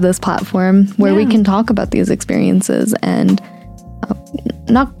we have this platform where we can talk about these experiences and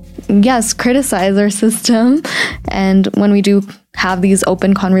criticize our system. And when we do have these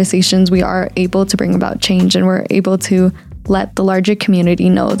open conversations, we are able to bring about change, and we're able to let the larger community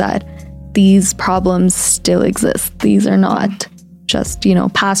know that these problems still exist. These are not just,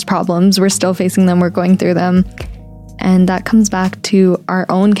 past problems. We're still facing them. We're going through them. And that comes back to our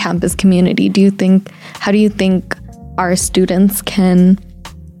own campus community. How do you think our students can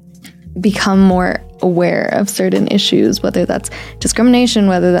become more aware of certain issues, whether that's discrimination,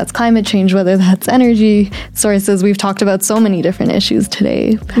 whether that's climate change, whether that's energy sources? We've talked about so many different issues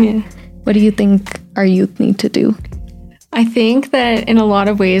today. Yeah. What do you think our youth need to do? I think that in a lot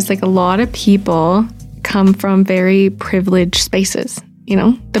of ways, like, a lot of people come from very privileged spaces.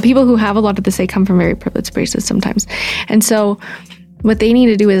 The people who have a lot of the say come from very privileged spaces sometimes. And so what they need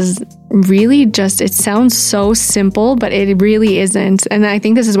to do is really just, it sounds so simple, but it really isn't. And I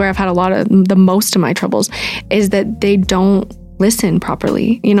think this is where I've had the most of my troubles, is that they don't listen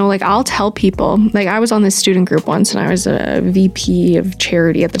properly. You know, like I'll tell people, like I was on this student group once and I was a VP of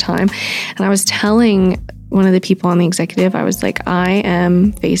charity at the time. And I was telling one of the people on the executive, I was like, I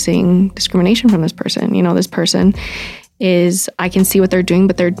am facing discrimination from this person. You know, this person I can see what they're doing,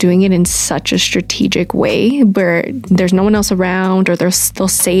 but they're doing it in such a strategic way where there's no one else around, or they'll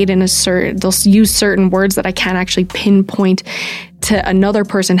say it they'll use certain words that I can't actually pinpoint to another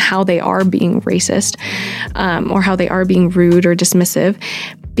person how they are being racist, or how they are being rude or dismissive,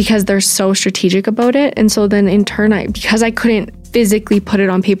 because they're so strategic about it. And so then in turn, because I couldn't physically put it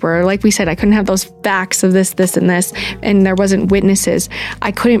on paper, or like we said, I couldn't have those facts of this, and this, and there wasn't witnesses,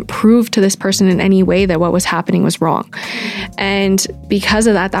 I couldn't prove to this person in any way that what was happening was wrong. And because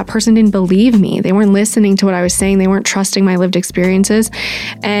of that person didn't believe me. They weren't listening to what I was saying. They weren't trusting my lived experiences.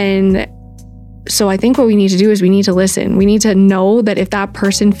 And so I think what we need to do is we need to listen. We need to know that if that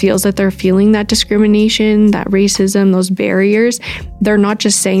person feels that they're feeling that discrimination, that racism, those barriers, they're not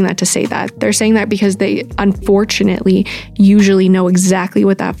just saying that to say that. They're saying that because they unfortunately usually know exactly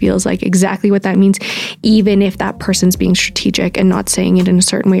what that feels like, exactly what that means, even if that person's being strategic and not saying it in a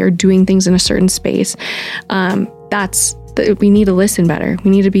certain way or doing things in a certain space. We need to listen better.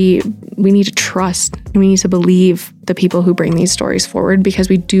 We need to trust, and we need to believe the people who bring these stories forward, because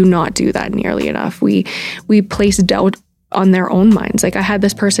we do not do that nearly enough. We place doubt on their own minds. Like I had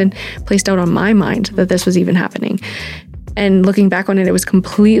this person place doubt on my mind that this was even happening. And looking back on it, it was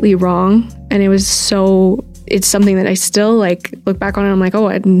completely wrong. And it's something that I still like look back on and I'm like,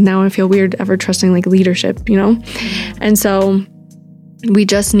 oh, now I feel weird ever trusting like leadership, you know? And so we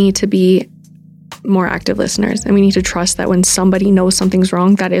just need to be more active listeners, and we need to trust that when somebody knows something's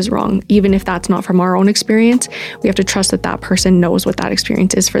wrong, that is wrong. Even if that's not from our own experience, we have to trust that person knows what that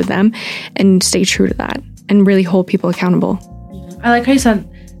experience is for them, and stay true to that and really hold people accountable. I like how you said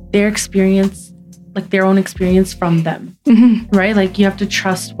their experience, like their own experience from them, right? Like you have to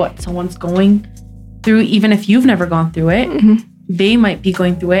trust what someone's going through, even if you've never gone through it, they might be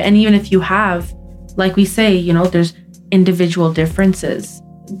going through it. And even if you have, like we say, you know, there's individual differences.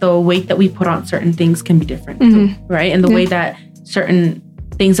 The weight that we put on certain things can be different, too, right? And the way that certain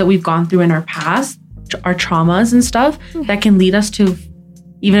things that we've gone through in our past, our traumas and stuff, that can lead us to,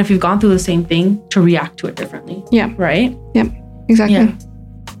 even if we've gone through the same thing, to react to it differently. Yeah. Right? Yep. Exactly. Yeah.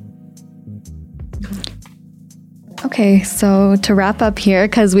 Okay, so to wrap up here,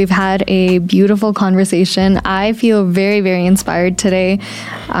 because we've had a beautiful conversation, I feel very, very inspired today.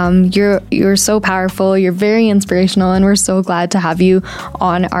 You're so powerful, you're very inspirational, and we're so glad to have you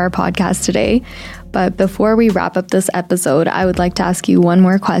on our podcast today. But before we wrap up this episode, I would like to ask you one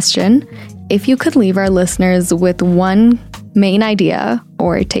more question. If you could leave our listeners with one main idea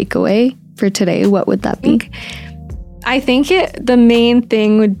or takeaway for today, what would that be? I think the main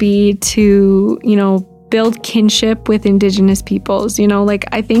thing would be to, build kinship with Indigenous peoples. Like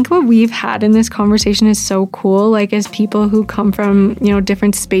I think what we've had in this conversation is so cool, like as people who come from,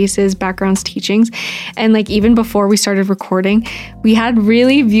 different spaces, backgrounds, teachings. And like even before we started recording, we had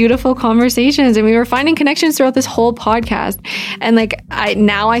really beautiful conversations and we were finding connections throughout this whole podcast. And like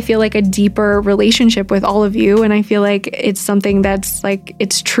I feel like a deeper relationship with all of you. And I feel like it's something that's like,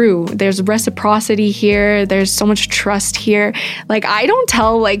 it's true. There's reciprocity here. There's so much trust here. Like I don't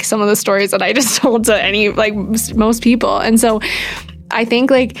tell like some of the stories that I just told to any like most people. And so I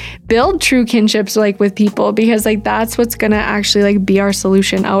think like build true kinships like with people, because like that's what's going to actually like be our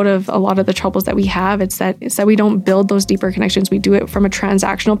solution out of a lot of the troubles that we have. It's that we don't build those deeper connections. We do it from a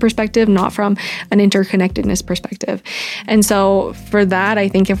transactional perspective, not from an interconnectedness perspective. And so for that, I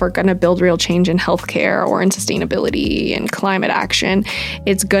think if we're going to build real change in healthcare or in sustainability and climate action,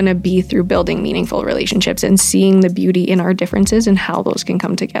 it's going to be through building meaningful relationships and seeing the beauty in our differences and how those can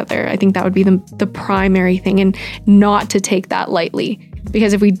come together. I think that would be the primary thing, and not to take that lightly.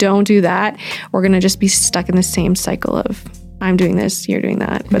 Because if we don't do that, we're going to just be stuck in the same cycle of I'm doing this, you're doing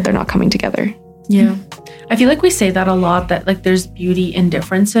that, but they're not coming together. Yeah. I feel like we say that a lot, that like there's beauty in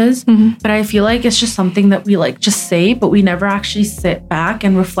differences, but I feel like it's just something that we like just say, but we never actually sit back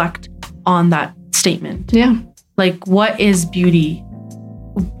and reflect on that statement. Yeah. Like what is beauty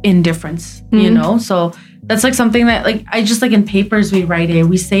in difference, So that's like something that like I just like in papers we write it,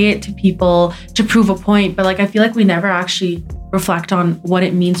 we say it to people to prove a point, but like I feel like we never actually reflect on what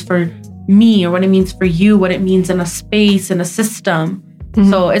it means for me or what it means for you, what it means in a space, in a system.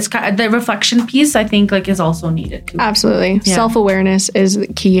 So it's kind of, the reflection piece I think like is also needed too. Absolutely. Yeah. Self-awareness is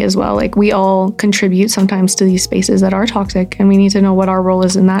key as well. Like we all contribute sometimes to these spaces that are toxic, and we need to know what our role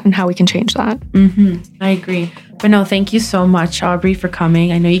is in that and how we can change that. I agree. But no, thank you so much, Aubrey, for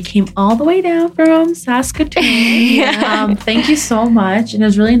coming. I know you came all the way down from Saskatoon. Thank you so much. And it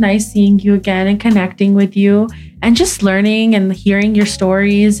was really nice seeing you again and connecting with you and just learning and hearing your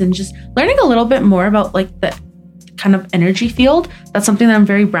stories and just learning a little bit more about like the kind of energy field. That's something that I'm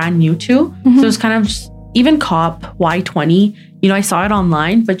very brand new to. Mm-hmm. So it's kind of just, even COP Y20, you know, I saw it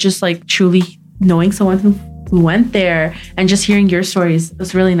online, but just like truly knowing someone who went there and just hearing your stories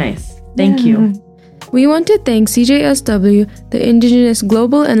was really nice. Thank you. We want to thank CJSW, the Indigenous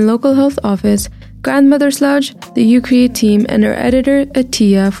Global and Local Health Office, Grandmother's Lodge, the UCreate team, and our editor,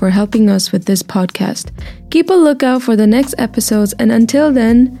 Atia, for helping us with this podcast. Keep a lookout for the next episodes, and until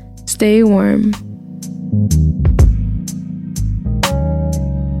then, stay warm.